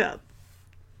ketchup.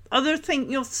 Other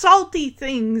things, salty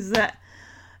things that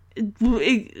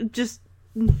just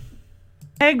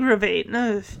aggravate.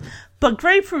 Ugh. But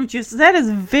grapefruit juice, that is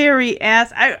very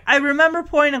acid. I remember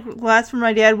pouring a glass for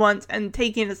my dad once and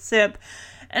taking a sip,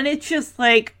 and it's just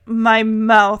like my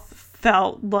mouth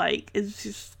felt like it's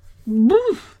just.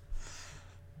 Woof.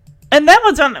 And that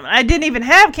was on. I didn't even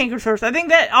have canker sores. I think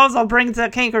that also brings the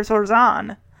canker sores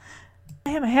on. I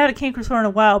haven't had a canker sore in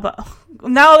a while, but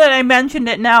now that I mentioned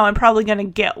it now, I'm probably going to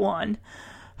get one.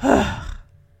 You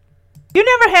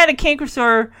never had a canker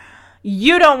sore,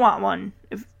 you don't want one.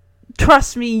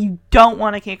 Trust me, you don't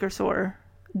want a canker sore.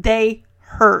 They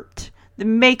hurt. They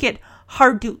make it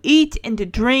hard to eat and to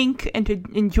drink and to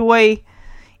enjoy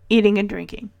eating and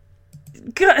drinking.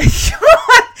 Good.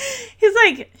 He's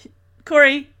like,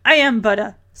 Corey, I am but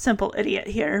a simple idiot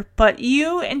here, but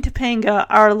you and Topanga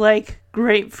are like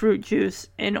grapefruit juice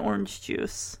and orange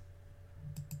juice.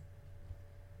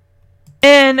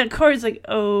 And Corey's like,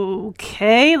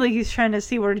 okay. Like, he's trying to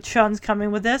see where Sean's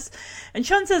coming with this. And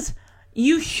Sean says,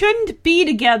 you shouldn't be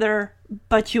together,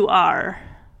 but you are.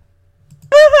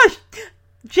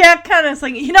 Jack kind of is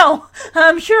like,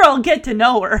 I'm sure I'll get to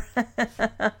know her.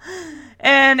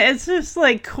 And it's just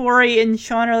like Corey and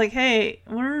Sean are like, hey,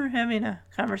 we're having a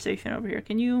conversation over here.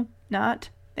 Can you not?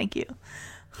 Thank you.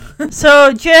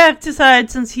 So Jack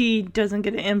decides, since he doesn't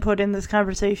get an input in this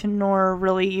conversation nor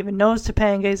really even knows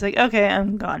Topanga, he's like, okay,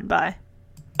 I'm gone, bye.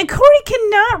 And Corey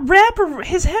cannot wrap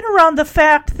his head around the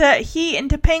fact that he and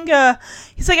Topanga,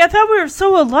 he's like, I thought we were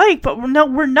so alike, but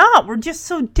we're not. We're just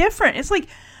so different. It's like,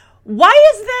 why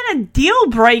is that a deal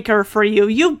breaker for you?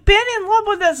 You've been in love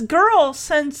with this girl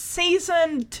since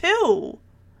season 2.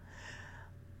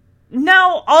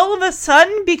 Now, all of a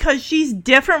sudden, because she's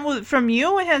different from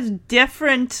you and has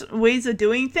different ways of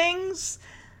doing things,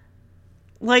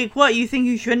 like, what, you think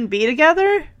you shouldn't be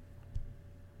together?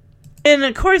 And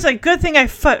of course, like, good thing I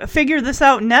figured this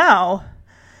out now.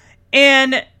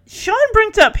 And Sean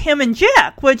brings up him and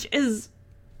Jack, which is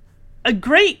a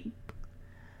great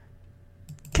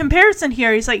comparison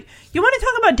here. He's like, you want to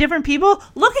talk about different people?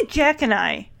 Look at Jack and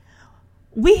I.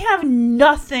 We have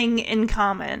nothing in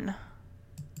common.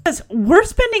 Because we're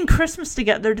spending Christmas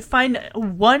together to find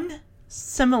one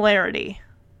similarity.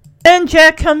 And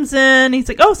Jack comes in. He's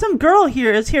like, oh, some girl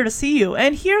here is here to see you.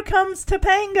 And here comes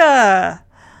Topanga.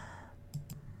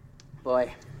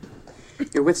 Boy,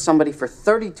 you're with somebody for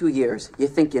 32 years. You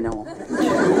think you know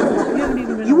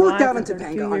them. You walked out on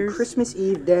Topanga on Christmas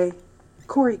Eve day.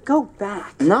 Corey, go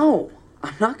back. No,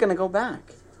 I'm not going to go back.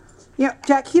 Yeah,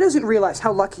 Jack, he doesn't realize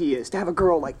how lucky he is to have a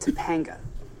girl like Topanga.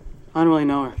 I don't really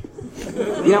know her.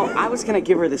 I was going to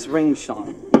give her this ring,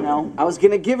 Sean. I was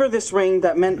going to give her this ring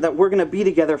that meant that we're going to be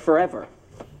together forever.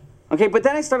 Okay, but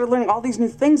then I started learning all these new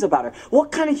things about her.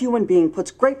 What kind of human being puts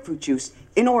grapefruit juice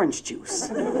in orange juice?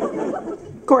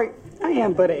 Corey, I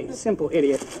am but a simple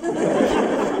idiot.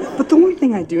 But the one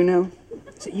thing I do know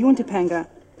is that you and Topanga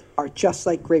are just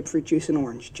like grapefruit juice and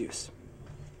orange juice.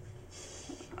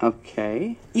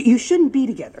 Okay. You shouldn't be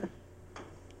together,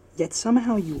 yet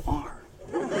somehow you are.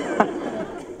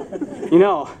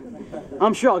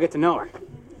 I'm sure I'll get to know her.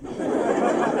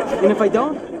 And if I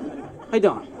don't, I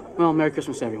don't. Well, Merry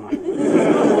Christmas, everyone.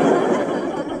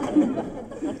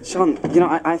 Sean,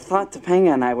 I thought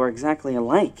Topanga and I were exactly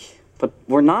alike, but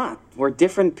we're not. We're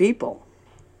different people.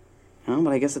 But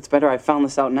I guess it's better I found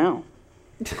this out now.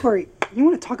 Corey, you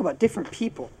want to talk about different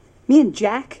people? Me and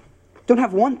Jack don't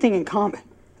have one thing in common.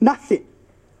 Nothing.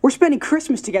 We're spending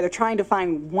Christmas together trying to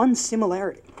find one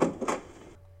similarity.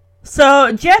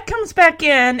 So Jack comes back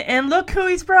in, and look who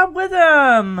he's brought with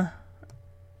him.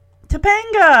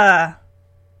 Topanga.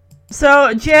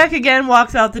 So Jack again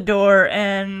walks out the door,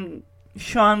 and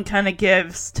Sean kind of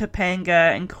gives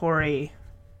Topanga and Corey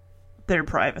their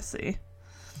privacy.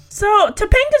 So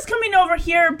Topanga's coming over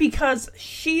here because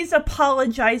she's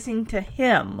apologizing to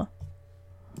him.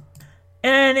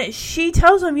 And she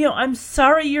tells him, I'm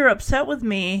sorry you're upset with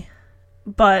me,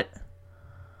 but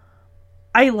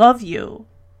I love you.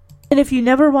 And if you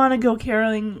never want to go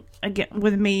caroling again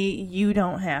with me, you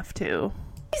don't have to.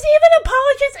 She's even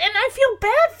apologizing, and I feel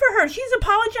bad for her. She's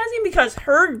apologizing because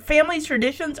her family's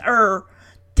traditions are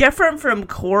different from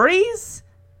Corey's.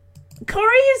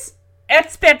 Corey's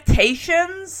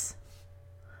expectations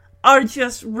are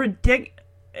just ridiculous.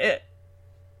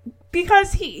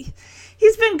 Because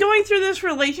he's been going through this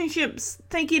relationship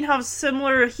thinking how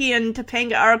similar he and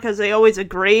Topanga are because they always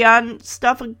agree on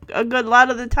stuff a good lot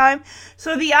of the time.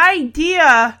 So the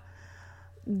idea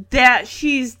that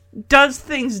she does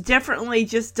things differently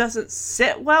just doesn't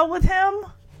sit well with him.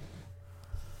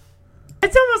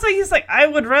 It's almost like he's like, I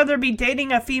would rather be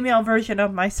dating a female version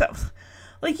of myself.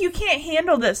 Like, you can't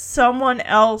handle this. Someone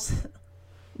else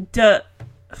I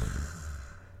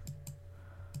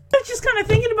was just kind of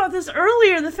thinking about this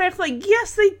earlier. The fact, like,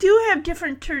 yes, they do have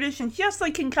different traditions. Yes,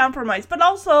 they can compromise. But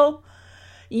also,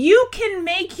 you can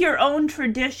make your own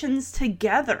traditions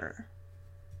together.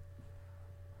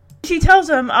 She tells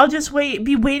him, I'll just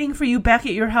be waiting for you back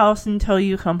at your house until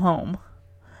you come home.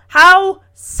 How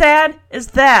sad is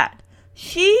that?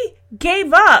 She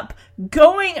gave up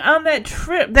going on that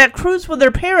trip, that cruise with her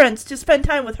parents to spend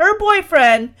time with her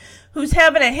boyfriend who's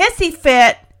having a hissy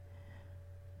fit,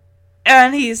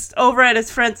 and he's over at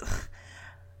his friend's.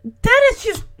 That is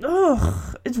just,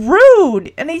 it's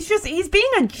rude, and he's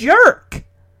being a jerk.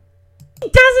 He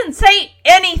doesn't say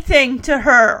anything to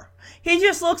her. He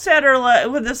just looks at her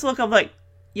with this look of like,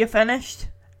 you finished?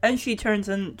 And she turns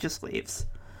and just leaves.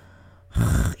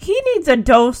 He needs a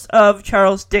dose of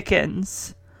Charles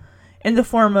Dickens in the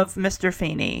form of Mr.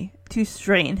 Feeney to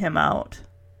straighten him out.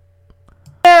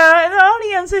 Yeah, and the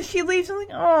audience, as she leaves, I'm like,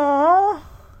 aww.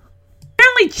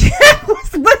 Apparently Jack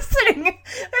was listening.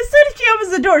 As soon as she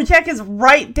opens the door, Jack is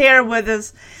right there with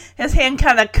his hand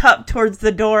kind of cupped towards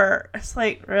the door. It's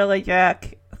like, really,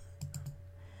 Jack?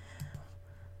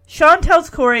 Sean tells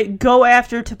Corey, go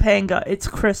after Topanga. It's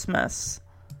Christmas.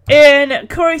 And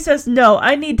Corey says, no,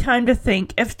 I need time to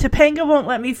think. If Topanga won't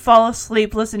let me fall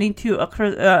asleep listening to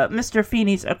Mr.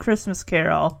 Feeney's A Christmas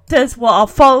Carol, says, well, I'll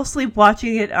fall asleep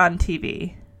watching it on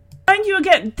TV. Mind you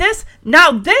again, this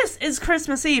is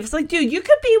Christmas Eve. It's like, dude, you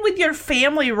could be with your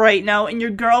family right now and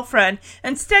your girlfriend.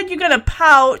 Instead, you're gonna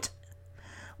pout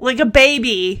like a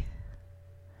baby.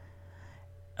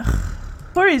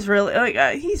 Corey's really,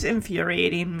 like, he's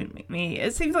infuriating me.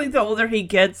 It seems like the older he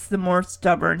gets, the more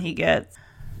stubborn he gets.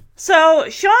 So,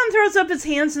 Sean throws up his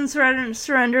hands in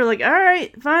surrender, like,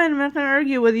 alright, fine, I'm not gonna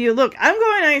argue with you. Look, I'm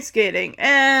going ice skating.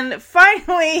 And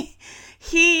finally,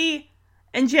 he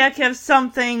and Jack have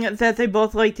something that they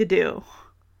both like to do.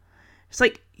 It's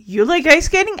like, you like ice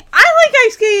skating? I like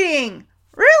ice skating!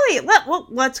 Really?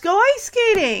 Let's go ice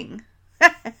skating!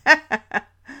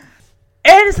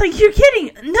 And it's like, you're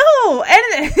kidding. No.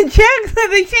 And Jack,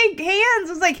 they shake hands.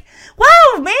 It's like,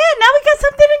 wow, man, now we got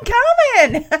something in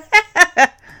common.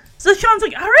 So Sean's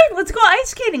like, all right, let's go ice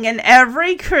skating. And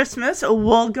every Christmas,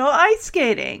 we'll go ice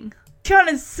skating. Sean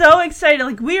is so excited.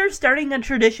 Like, we are starting a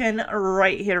tradition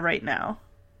right here, right now.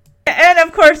 And,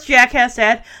 of course, Jack has to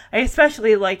add, I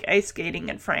especially like ice skating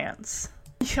in France.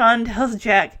 Sean tells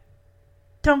Jack,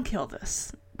 don't kill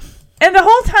this. And the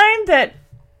whole time that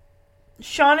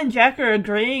Sean and Jack are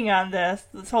agreeing on this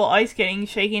whole ice skating,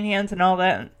 shaking hands and all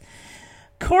that,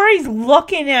 Corey's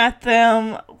looking at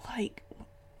them like,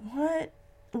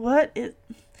 what is...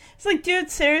 It's like,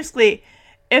 dude, seriously,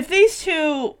 if these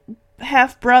two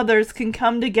half-brothers can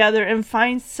come together and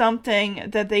find something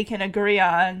that they can agree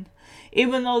on,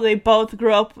 even though they both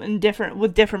grew up with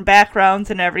different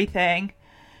backgrounds and everything,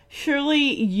 surely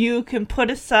you can put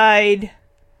aside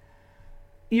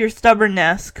your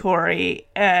stubbornness, Corey,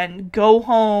 and go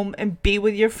home and be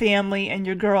with your family and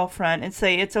your girlfriend and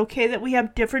say, it's okay that we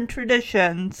have different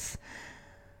traditions.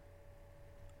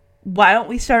 Why don't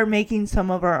we start making some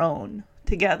of our own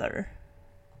together?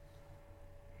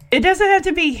 It doesn't have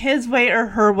to be his way or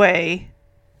her way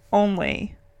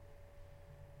only.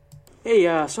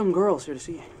 Hey, some girls here to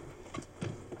see you.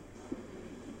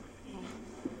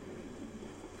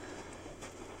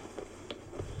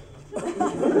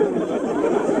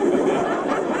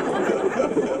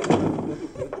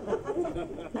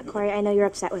 Corey, I know you're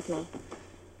upset with me.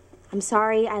 I'm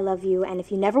sorry, I love you, and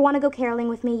if you never want to go caroling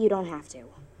with me, you don't have to.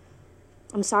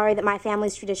 I'm sorry that my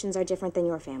family's traditions are different than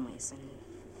your family's,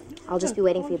 and I'll just be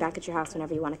waiting for you back at your house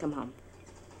whenever you want to come home.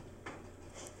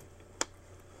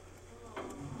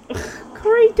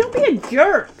 Corey, don't be a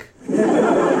jerk.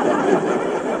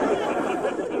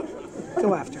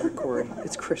 Go after her, Corey.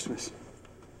 It's Christmas.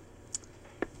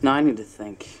 No, I need to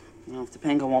think. You know, if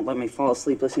Topanga won't let me fall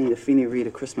asleep listening to Feeney read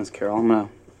A Christmas Carol, I'm gonna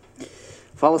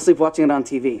fall asleep watching it on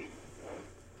TV.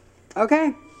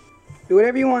 Okay. Do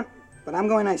whatever you want, but I'm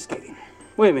going ice skating.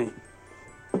 Wait a minute.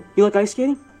 You like ice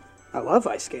skating? I love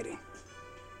ice skating.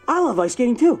 I love ice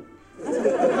skating too.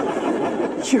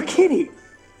 You're kidding.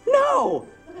 No!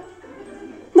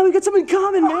 Now we got something in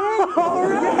common, man. All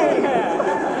right.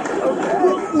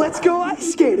 Well, let's go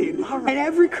ice skating. And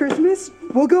every Christmas,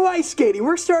 we'll go ice skating.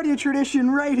 We're starting a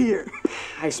tradition right here.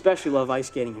 I especially love ice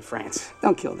skating in France.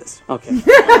 Don't kill this. Okay.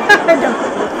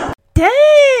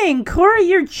 Dang, Corey,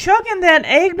 you're chugging that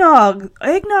eggnog.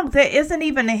 Eggnog that isn't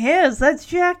even his. That's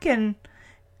Jack and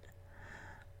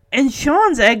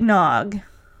Sean's eggnog.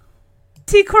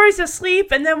 See, Corey's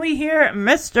asleep, and then we hear,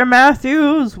 Mr.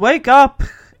 Matthews, wake up.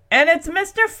 And it's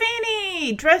Mr.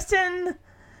 Feeney, dressed in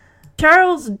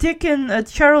Charles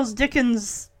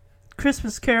Dickens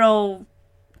Christmas Carol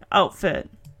outfit.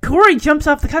 Corey jumps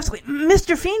off the couch like,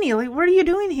 Mr. Feeney, like, what are you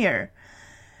doing here?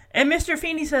 And Mr.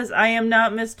 Feeney says, I am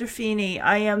not Mr. Feeney.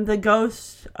 I am the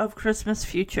ghost of Christmas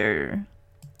future.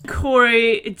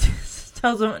 Corey just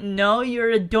tells him, no,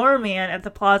 you're a doorman at the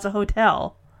Plaza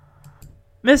Hotel.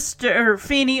 Mr.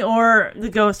 Feeney, or the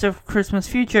ghost of Christmas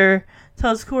future,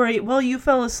 tells Corey, well, you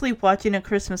fell asleep watching A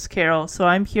Christmas Carol, so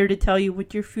I'm here to tell you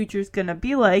what your future's gonna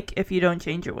be like if you don't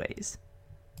change your ways.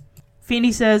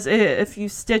 Feeney says, if you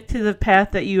stick to the path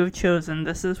that you have chosen,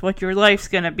 this is what your life's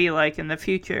gonna be like in the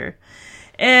future.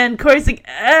 And Corey's like,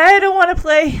 I don't want to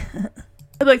play.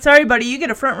 I'm like, sorry, buddy, you get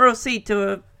a front row seat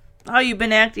to how you've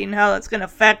been acting and how that's gonna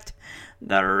affect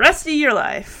the rest of your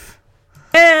life.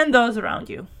 And those around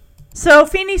you. So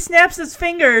Feeney snaps his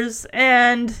fingers,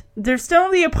 and they're still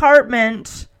in the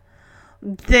apartment.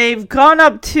 They've gone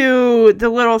up to the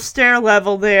little stair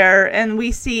level there, and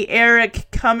we see Eric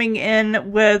coming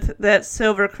in with that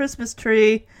silver Christmas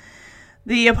tree.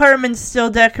 The apartment's still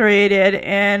decorated,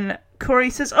 and Corey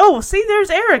says, oh, see, there's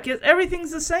Eric.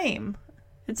 Everything's the same.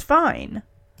 It's fine.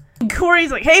 And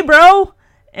Corey's like, hey, bro.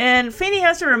 And Feeney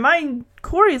has to remind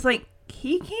Corey, is like,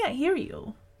 he can't hear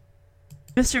you.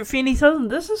 Mr. Feeney tells him,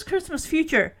 this is Christmas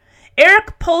future.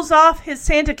 Eric pulls off his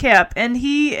Santa cap, and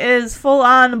he is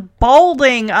full-on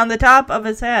balding on the top of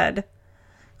his head.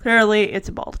 Clearly, it's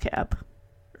a bald cap.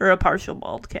 Or a partial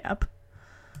bald cap.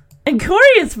 And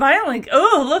Corey is finally like,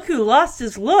 oh, look who lost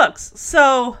his looks.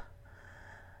 So,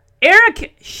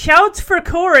 Eric shouts for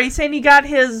Corey, saying he got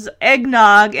his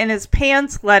eggnog and his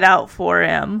pants let out for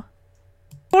him.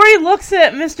 Corey looks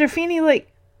at Mr. Feeney like,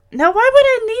 now, why would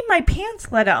I need my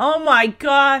pants let out? Oh my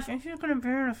gosh, I'm just gonna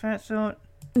wear a fat suit.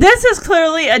 This is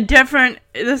clearly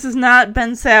this is not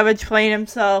Ben Savage playing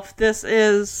himself.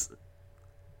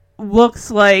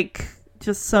 Looks like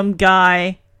just some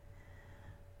guy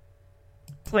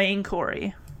playing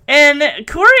Corey. And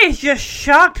Corey is just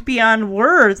shocked beyond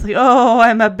words. Like, oh,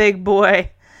 I'm a big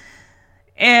boy.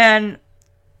 And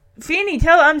Feeney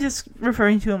I'm just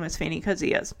referring to him as Feeney because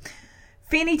he is.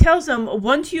 Feeney tells him,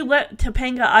 once you let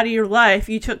Topanga out of your life,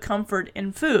 you took comfort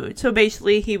in food. So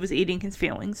basically, he was eating his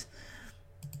feelings.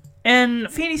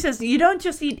 And Feeney says, you don't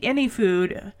just eat any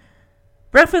food.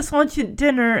 Breakfast, lunch, and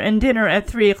dinner at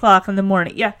 3 o'clock in the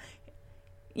morning. Yeah,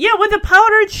 with the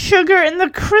powdered sugar and the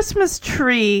Christmas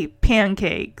tree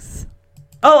pancakes.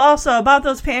 Oh, also, about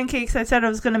those pancakes I said I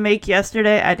was going to make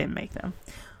yesterday, I didn't make them.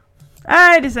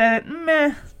 I decided,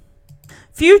 meh.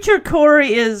 Future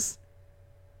Corey is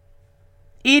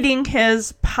eating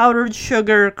his powdered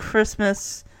sugar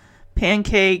Christmas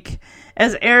pancake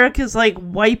as Eric is like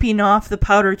wiping off the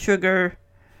powdered sugar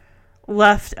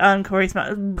left on Corey's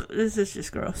mouth. This is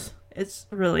just gross. It's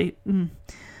really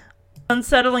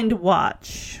unsettling to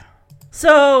watch.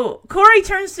 So Corey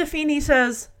turns to Feeney and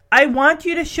says, I want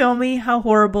you to show me how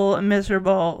horrible and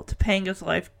miserable Topanga's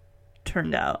life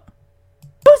turned out.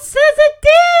 Who says it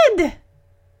did?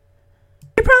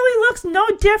 It probably looks no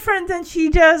different than she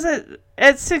does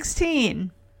at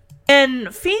 16.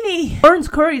 And Feeney warns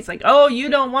Corey. He's like, oh, you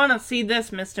don't want to see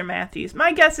this, Mr. Matthews.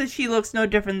 My guess is she looks no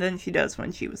different than she does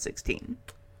when she was 16.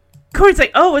 Corey's like,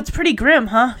 oh, it's pretty grim,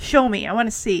 huh? Show me. I want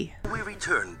to see. We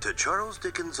return to Charles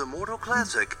Dickens' immortal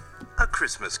classic, A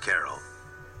Christmas Carol.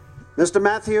 Mr.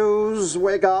 Matthews,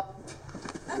 wake up.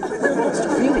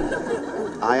 Mr. Feeney.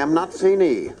 I am not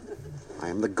Feeney. I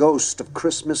am the ghost of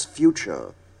Christmas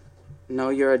future. No,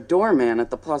 you're a doorman at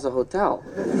the Plaza Hotel.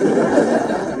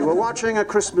 You were watching A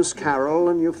Christmas Carol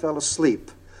and you fell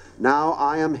asleep. Now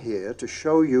I am here to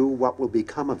show you what will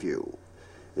become of you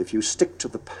if you stick to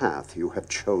the path you have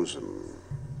chosen.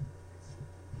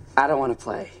 I don't want to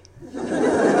play.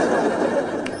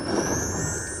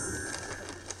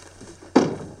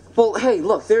 Well, hey,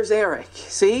 look, there's Eric.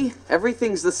 See?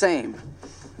 Everything's the same.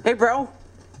 Hey, bro.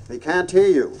 He can't hear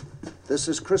you. This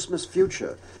is Christmas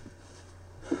future.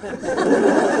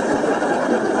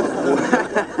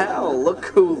 Well, look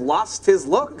who lost his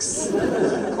looks.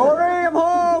 Corey, I'm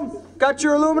home. Got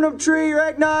your aluminum tree, your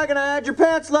eggnog, and I had your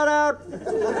pants let out.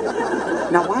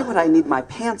 Now, why would I need my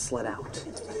pants let out?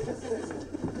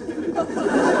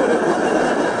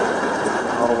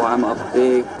 Oh, I'm a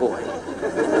big boy.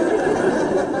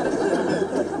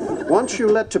 Once you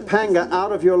let Topanga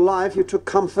out of your life, you took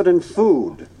comfort in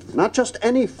food. Not just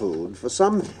any food. For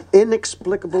some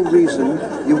inexplicable reason,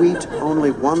 you eat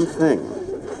only one thing.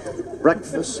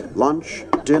 Breakfast, lunch,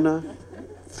 dinner,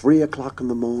 3 o'clock in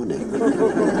the morning. Okay,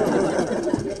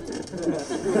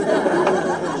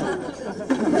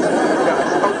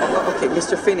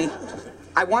 Mr. Finney,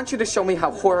 I want you to show me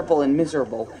how horrible and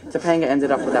miserable Topanga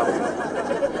ended up without me.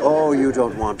 Oh, you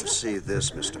don't want to see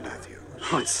this, Mr. Matthews.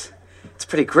 Oh, it's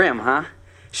pretty grim, huh?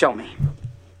 Show me.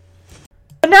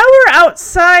 Now we're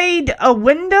outside a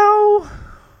window.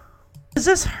 Is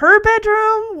this her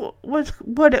bedroom?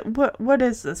 What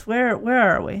is this? Where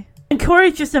are we? And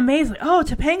Corey's just amazed. Like, oh,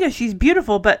 Topanga, she's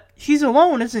beautiful, but she's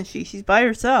alone, isn't she? She's by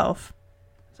herself.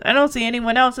 So I don't see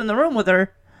anyone else in the room with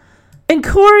her. And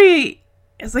Corey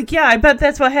is like, yeah, I bet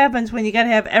that's what happens when you gotta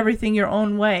have everything your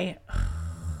own way.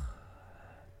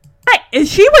 Is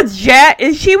she with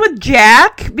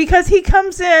Jack? Because he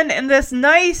comes in this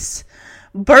nice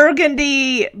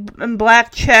burgundy and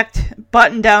black checked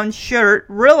button-down shirt.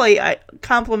 Really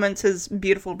compliments his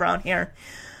beautiful brown hair.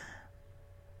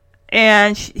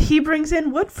 And he brings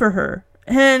in wood for her.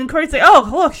 And Corey's like, oh,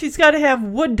 look, she's got to have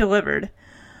wood delivered.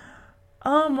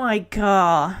 Oh my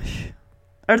gosh.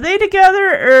 Are they together,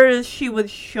 or is she with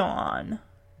Sean?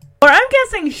 Or I'm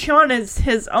guessing Sean is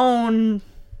his own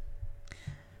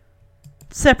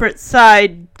separate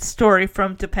side story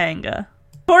from Topanga.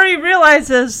 Corey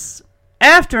realizes,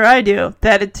 after I do,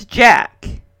 that it's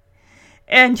Jack.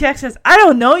 And Jack says, I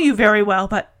don't know you very well,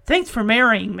 but thanks for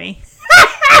marrying me.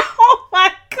 Oh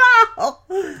my god!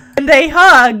 And they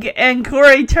hug, and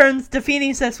Corey turns to Feeney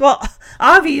and says, well,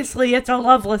 obviously it's a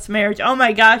loveless marriage. Oh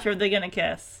my gosh, are they gonna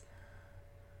kiss?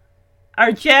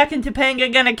 Are Jack and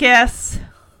Topanga gonna kiss?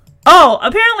 Oh,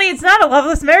 apparently it's not a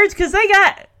loveless marriage because they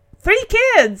got 3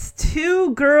 kids.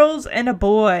 2 girls and a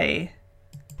boy.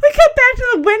 We cut back to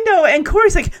the window, and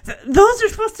Corey's like, those are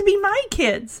supposed to be my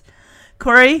kids.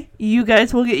 Corey, you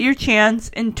guys will get your chance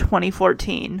in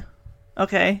 2014.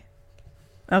 Okay?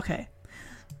 Okay.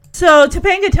 So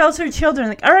Topanga tells her children,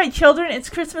 like, all right, children, it's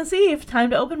Christmas Eve. Time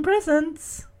to open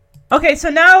presents. Okay, so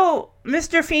now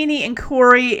Mr. Feeney and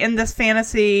Corey in this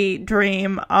fantasy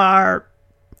dream are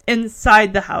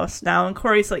inside the house now. And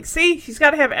Corey's like, see, she's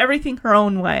got to have everything her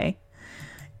own way.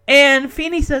 And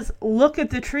Feeney says, look at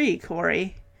the tree,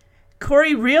 Corey.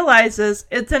 Corey realizes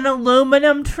it's an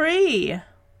aluminum tree.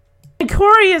 And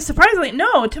Corey is surprisingly,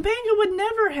 no, Topanga would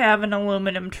never have an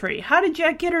aluminum tree. How did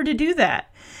Jack get her to do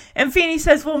that? And Feeney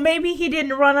says, well, maybe he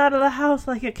didn't run out of the house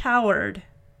like a coward.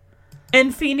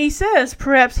 And Feeney says,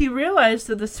 perhaps he realized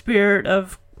that the spirit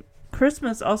of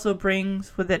Christmas also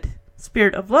brings with it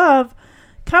spirit of love,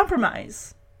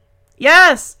 compromise.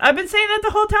 Yes, I've been saying that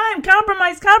the whole time.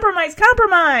 Compromise, compromise,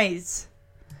 compromise.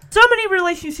 So many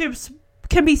relationships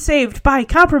can be saved by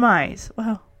compromise.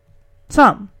 Well,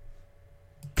 some.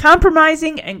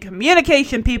 Compromising and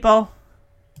communication, people.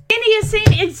 And he is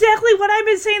saying exactly what I've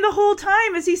been saying the whole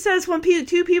time, as he says when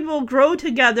 2 people grow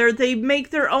together, they make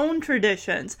their own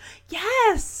traditions.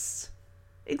 Yes!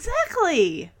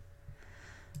 Exactly!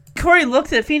 Corey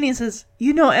looks at Feeney and says,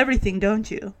 you know everything,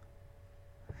 don't you?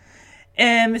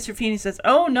 And Mr. Feeney says,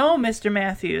 oh no, Mr.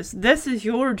 Matthews, this is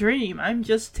your dream. I'm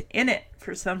just in it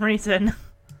for some reason.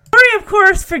 Corey, of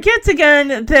course, forgets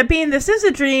again that being this is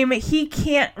a dream, he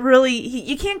can't really,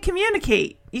 you can't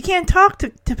communicate. You can't talk to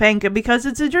Topanga because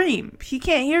it's a dream. She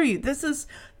can't hear you. This is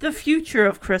the future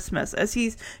of Christmas, as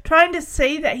he's trying to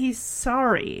say that he's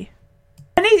sorry.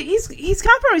 And he's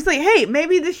compromised. He's like, hey,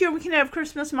 maybe this year we can have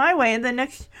Christmas my way, and then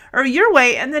your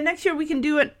way, and then next year we can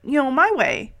do it, my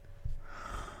way.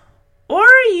 Or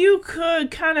you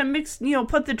could kind of mix,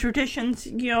 put the traditions,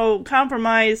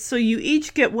 compromise so you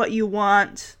each get what you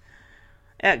want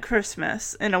at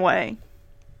Christmas, in a way.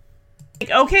 Like,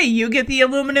 okay, you get the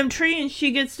aluminum tree and she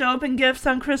gets to open gifts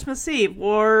on Christmas Eve,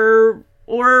 or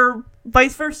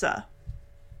vice versa.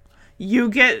 You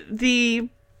get the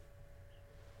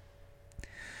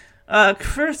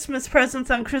Christmas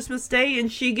presents on Christmas Day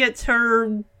and she gets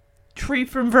her tree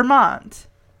from Vermont.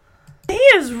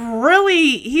 He's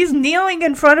kneeling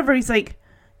in front of her. He's like,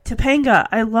 Topanga,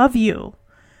 I love you.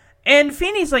 And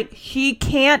Feeney's like, she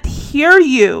can't hear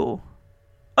you.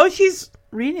 Oh, she's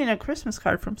reading a Christmas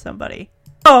card from somebody.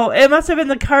 Oh, it must have been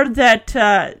the card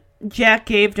that Jack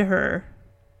gave to her.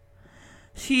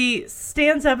 She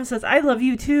stands up and says, I love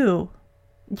you too,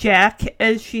 Jack,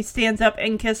 as she stands up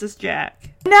and kisses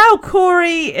Jack. Now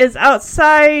Corey is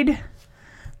outside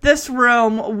this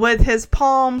room with his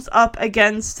palms up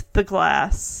against the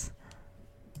glass.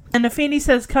 And Feeney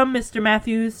says, come, Mr.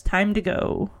 Matthews, time to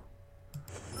go.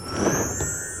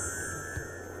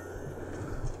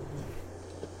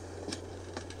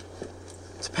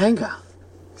 Topanga.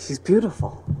 She's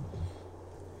beautiful.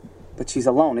 But she's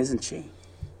alone, isn't she?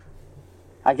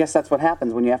 I guess that's what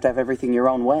happens when you have to have everything your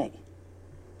own way.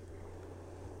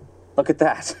 Look at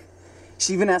that.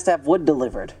 She even has to have wood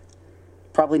delivered.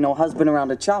 Probably no husband around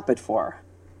to chop it for her.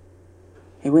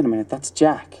 Hey, wait a minute, that's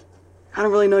Jack. I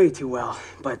don't really know you too well,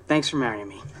 but thanks for marrying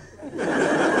me.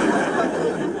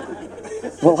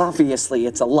 Well, obviously,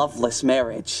 it's a loveless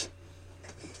marriage.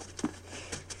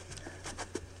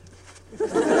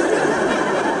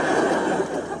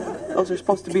 Those are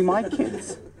supposed to be my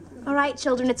kids. All right,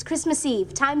 children, it's Christmas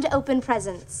Eve. Time to open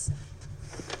presents.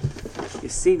 You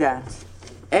see that?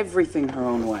 Everything her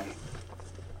own way.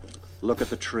 Look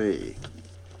at the tree.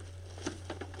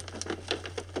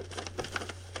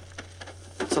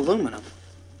 It's aluminum.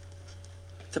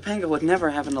 Topanga would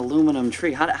never have an aluminum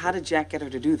tree. How did Jack get her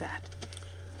to do that?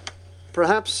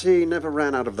 Perhaps he never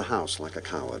ran out of the house like a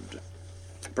coward.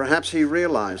 Perhaps he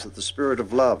realized that the spirit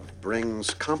of love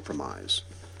brings compromise,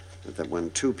 and that when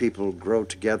two people grow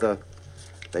together,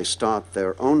 they start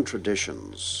their own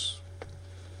traditions.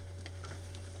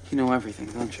 You know everything,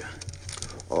 don't you?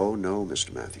 Oh, no,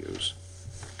 Mr. Matthews.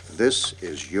 This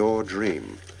is your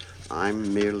dream.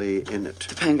 I'm merely in it.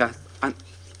 Topanga,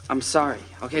 I'm sorry.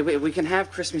 Okay, we can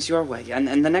have Christmas your way,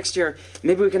 and the next year,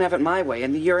 maybe we can have it my way,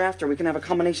 and the year after, we can have a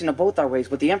combination of both our ways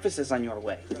with the emphasis on your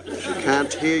way. She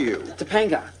can't hear you.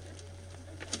 Topanga,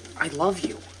 I love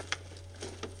you.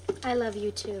 I love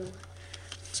you too,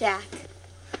 Jack.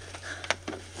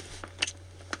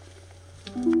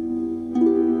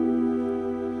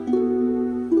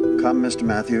 Come, Mr.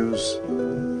 Matthews.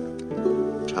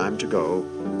 Time to go.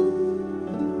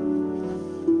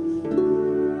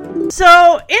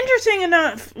 So, interesting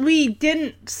enough, we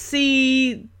didn't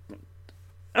see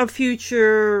a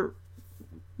future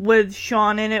with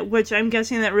Sean in it, which I'm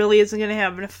guessing that really isn't going to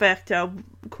have an effect on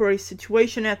Corey's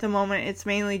situation at the moment. It's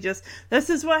mainly just, this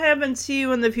is what happens to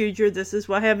you in the future, this is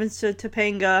what happens to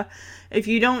Topanga. If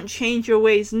you don't change your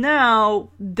ways now,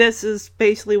 this is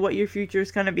basically what your future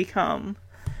is going to become.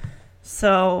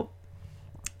 So,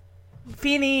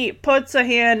 Feeny puts a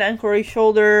hand on Corey's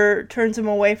shoulder, turns him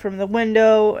away from the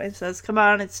window, and says, come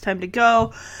on, it's time to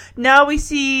go. Now we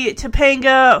see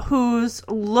Topanga, who's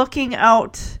looking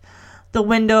out the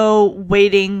window,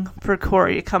 waiting for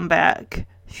Corey to come back.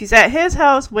 She's at his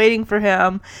house, waiting for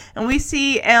him, and we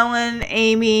see Alan,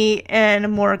 Amy,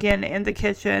 and Morgan in the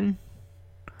kitchen.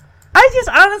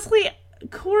 Honestly,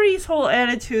 Corey's whole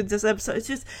attitude this episode,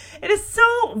 it is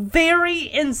so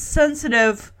very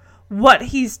insensitive what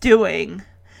he's doing.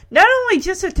 Not only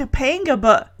just at Topanga,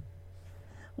 but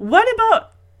what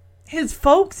about his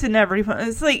folks and everyone?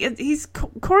 It's like,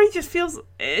 Corey just feels,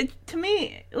 to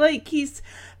me, like he's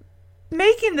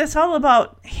making this all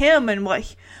about him and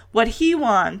what he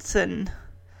wants. And,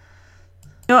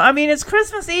 it's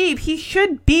Christmas Eve. He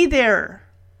should be there.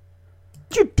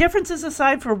 Put your differences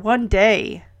aside for one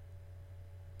day.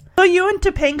 So you and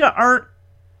Topanga aren't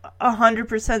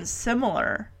 100%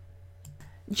 similar.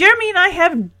 Jeremy and I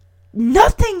have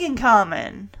nothing in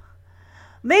common.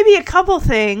 Maybe a couple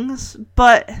things,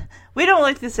 but we don't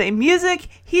like the same music.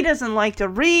 He doesn't like to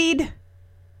read.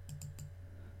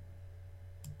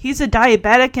 He's a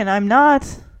diabetic and I'm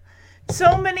not.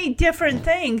 So many different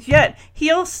things, yet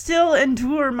he'll still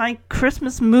endure my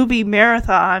Christmas movie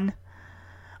marathon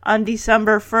on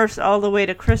December 1st all the way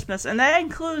to Christmas. And that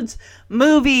includes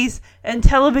movies and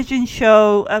television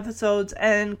show episodes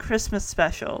and Christmas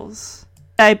specials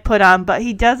I put on, but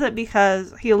he does it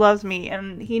because he loves me,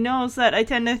 and he knows that I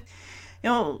tend to,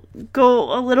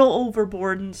 go a little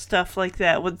overboard and stuff like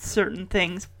that with certain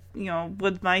things,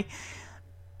 with my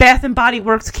Bath and Body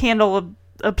Works candle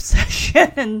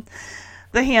obsession and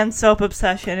the hand soap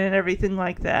obsession and everything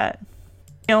like that.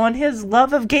 And his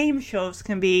love of game shows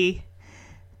can be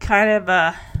kind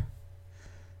of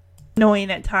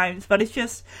annoying at times, but it's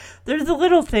just, there's the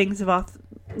little things about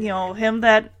him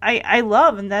that I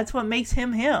love, and that's what makes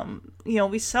him him.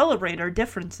 We celebrate our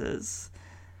differences.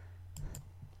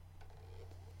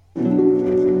 I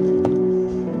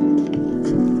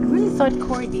really thought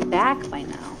Corey'd be back by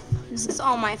now. This is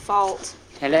all my fault.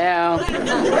 Hello. If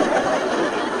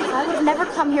I would have never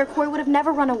come here, Corey would have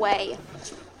never run away.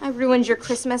 I ruined your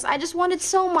Christmas. I just wanted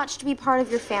so much to be part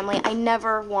of your family. I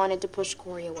never wanted to push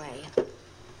Corey away.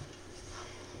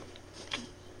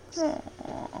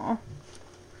 Aww.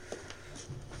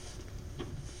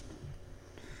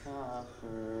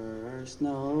 First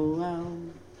Noel,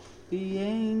 the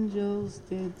angels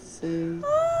did say,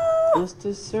 just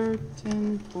a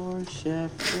certain poor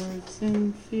shepherds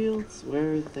in fields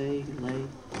where they lay.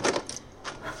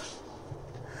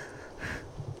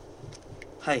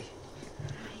 Hi.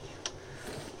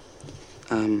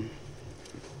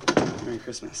 Merry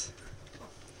Christmas.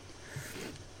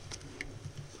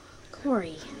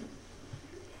 Corey.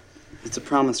 It's a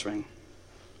promise ring.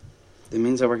 It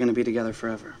means that we're going to be together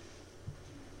forever.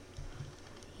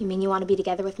 You mean you want to be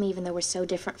together with me even though we're so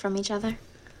different from each other?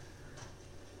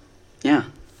 Yeah.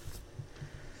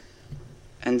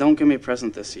 And don't give me a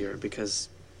present this year because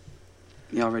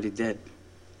you already did.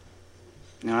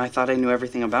 You know, I thought I knew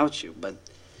everything about you, but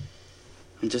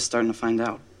I'm just starting to find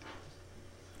out.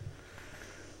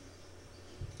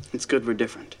 It's good we're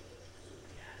different.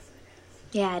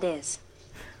 Yeah, it is.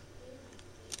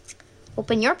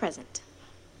 Open your present.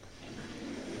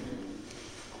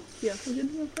 Yeah, we're gonna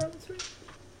do a promise ring.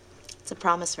 It's a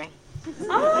promise ring.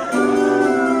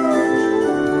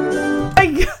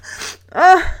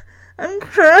 I'm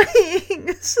crying.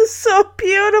 This is so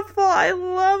beautiful. I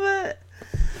love it.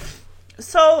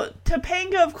 So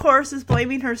Topanga, of course, is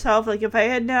blaming herself. Like, if I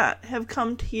had not have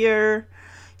come here,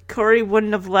 Corey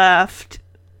wouldn't have left.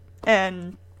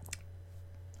 And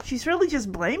she's really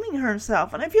just blaming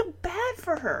herself. And I feel bad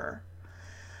for her.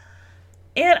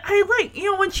 And I like,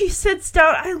 you know, when she sits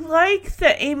down, I like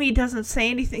that Amy doesn't say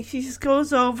anything. She just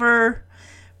goes over,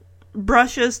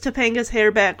 brushes Topanga's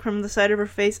hair back from the side of her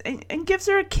face, and gives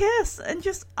her a kiss. And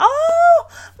just, oh,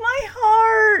 my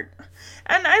heart.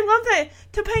 And I love that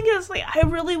Topanga is like, I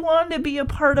really wanted to be a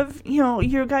part of, you know,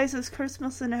 your guys'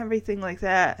 Christmas and everything like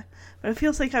that. But it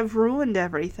feels like I've ruined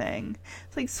everything.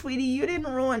 It's like, sweetie, you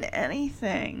didn't ruin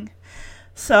anything.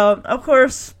 So, of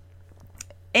course,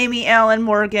 Amy, Alan,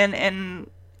 Morgan, and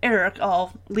Eric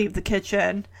all leave the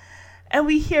kitchen. And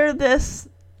we hear this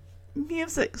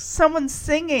music, someone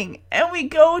singing. And we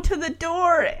go to the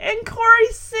door, and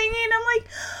Corey's singing. I'm like,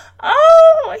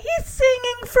 oh, he's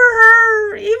singing for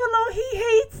her, even though he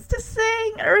hates to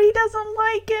sing, or he doesn't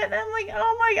like it. And I'm like,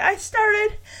 oh my God, I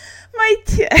started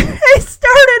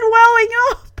welling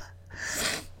up.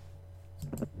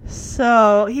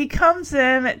 So he comes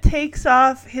in, takes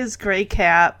off his gray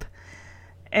cap,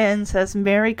 and says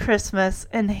Merry Christmas,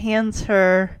 and hands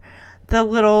her the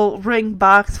little ring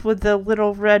box with the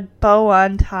little red bow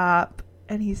on top.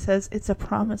 And he says, it's a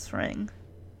promise ring.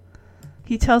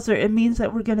 He tells her it means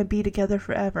that we're going to be together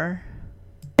forever.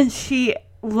 And she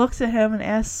looks at him and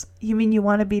asks, you mean you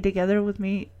want to be together with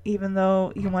me even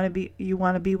though you want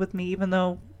to be with me even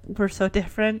though we're so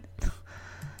different?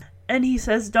 And he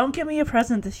says, don't give me a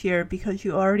present this year because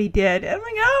you already did. And I'm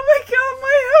like, oh my God,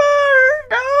 my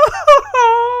heart.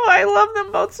 Oh, I love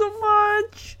them both so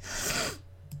much.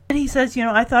 And he says, you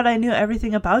know, I thought I knew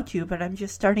everything about you, but I'm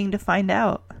just starting to find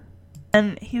out.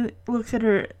 And he looks at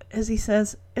her as he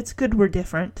says, it's good we're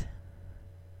different.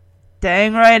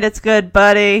 Dang right, it's good,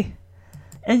 buddy.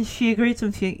 And she agrees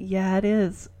with him. Yeah, it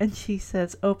is. And she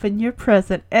says, open your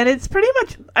present. And it's pretty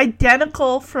much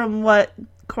identical from what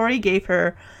Corey gave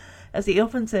her as he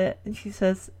opens it. And she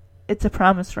says, it's a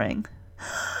promise ring.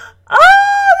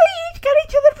 Oh, they each got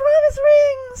each other promise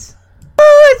rings.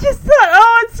 Oh, I just thought,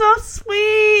 oh, it's so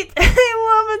sweet. I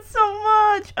love it so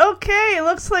much. Okay, it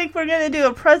looks like we're going to do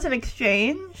a present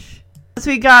exchange. So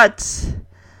we got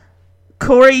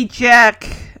Corey, Jack,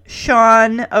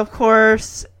 Sean, of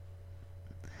course,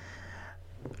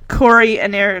 Corey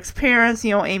and Eric's parents,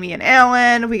 you know, Amy and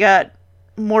Alan. We got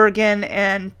Morgan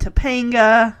and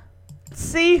Topanga. Let's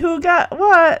see who got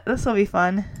what. This will be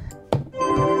fun.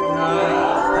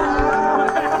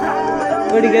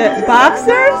 What do you get? Boxers?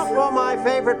 Well, my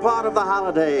favorite part of the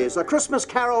holidays, A Christmas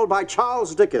Carol by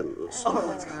Charles Dickens.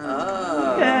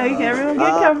 Okay, everyone get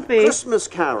comfy. Christmas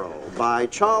Carol by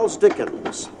Charles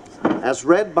Dickens, as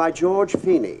read by George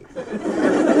Feeney.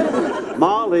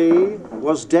 Marley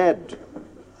was dead,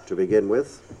 to begin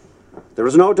with. There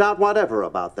is no doubt whatever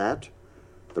about that.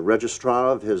 The registrar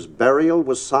of his burial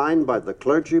was signed by the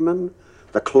clergyman,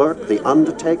 the clerk, the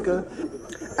undertaker,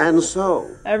 and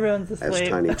so, everyone's asleep. As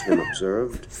Tiny Tim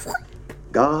observed,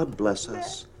 God bless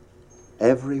us,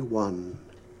 everyone.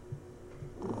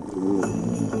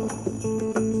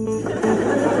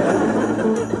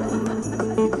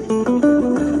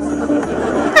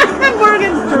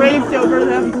 Morgan's draped over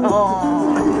them. Aww.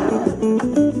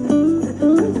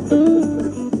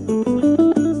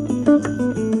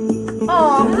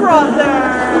 Oh, brother!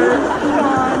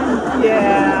 Sean,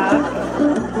 yeah.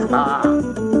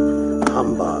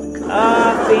 Humbug.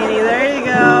 Beanie, there you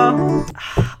go.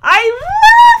 I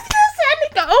love this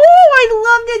ending. Oh, I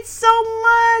loved it so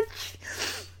much.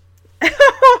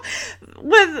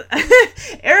 With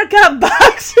Erica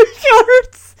boxer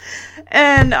shorts.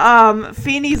 And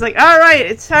Feeney's like, all right,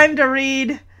 it's time to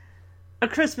read A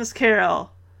Christmas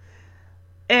Carol.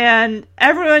 And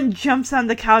everyone jumps on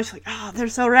the couch like, oh, they're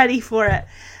so ready for it.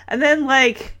 And then,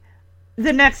 like,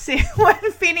 the next scene when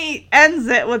Feeny ends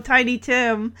it with Tiny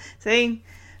Tim saying,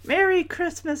 "Merry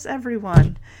Christmas,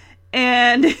 everyone."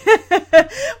 And we hear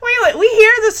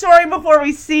the story before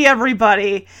we see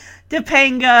everybody.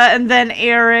 Topanga, and then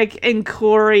Eric and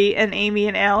Corey and Amy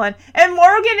and Alan. And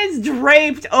Morgan is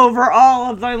draped over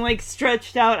all of them, like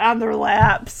stretched out on their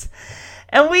laps.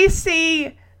 And we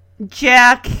see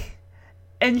Jack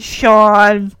and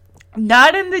Sean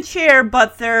not in the chair,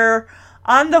 but they're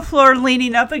on the floor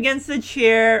leaning up against the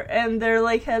chair, and their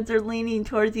like heads are leaning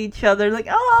towards each other, like,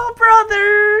 oh,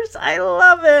 brothers, I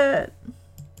love it.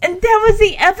 And that was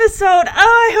the episode. Oh,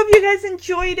 I hope you guys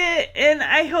enjoyed it, and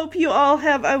I hope you all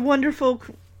have a wonderful,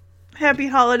 happy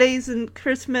holidays and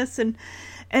Christmas and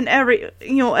every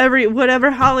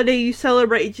whatever holiday you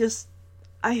celebrate. Just,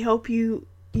 I hope you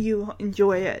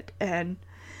enjoy it, and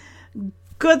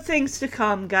good things to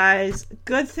come, guys.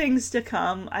 Good things to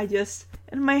come.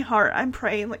 In my heart, I'm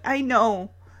praying. Like, I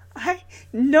know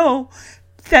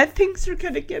that things are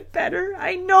gonna get better.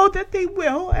 I know that they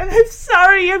will, and I'm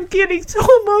sorry I'm getting so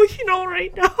emotional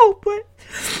right now, but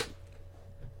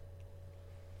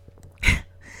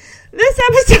this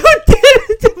episode did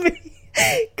it to me.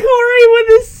 Corey with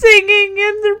his singing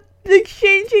and the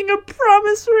exchanging of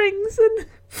promise rings, and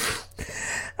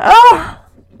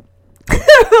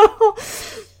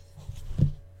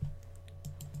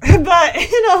but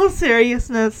in all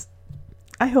seriousness,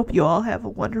 I hope you all have a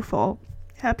wonderful,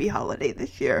 happy holiday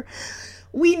this year.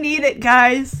 We need it,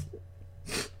 guys.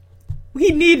 We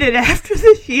need it after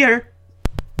this year.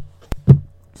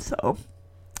 So,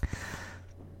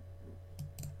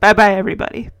 bye-bye,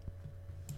 everybody.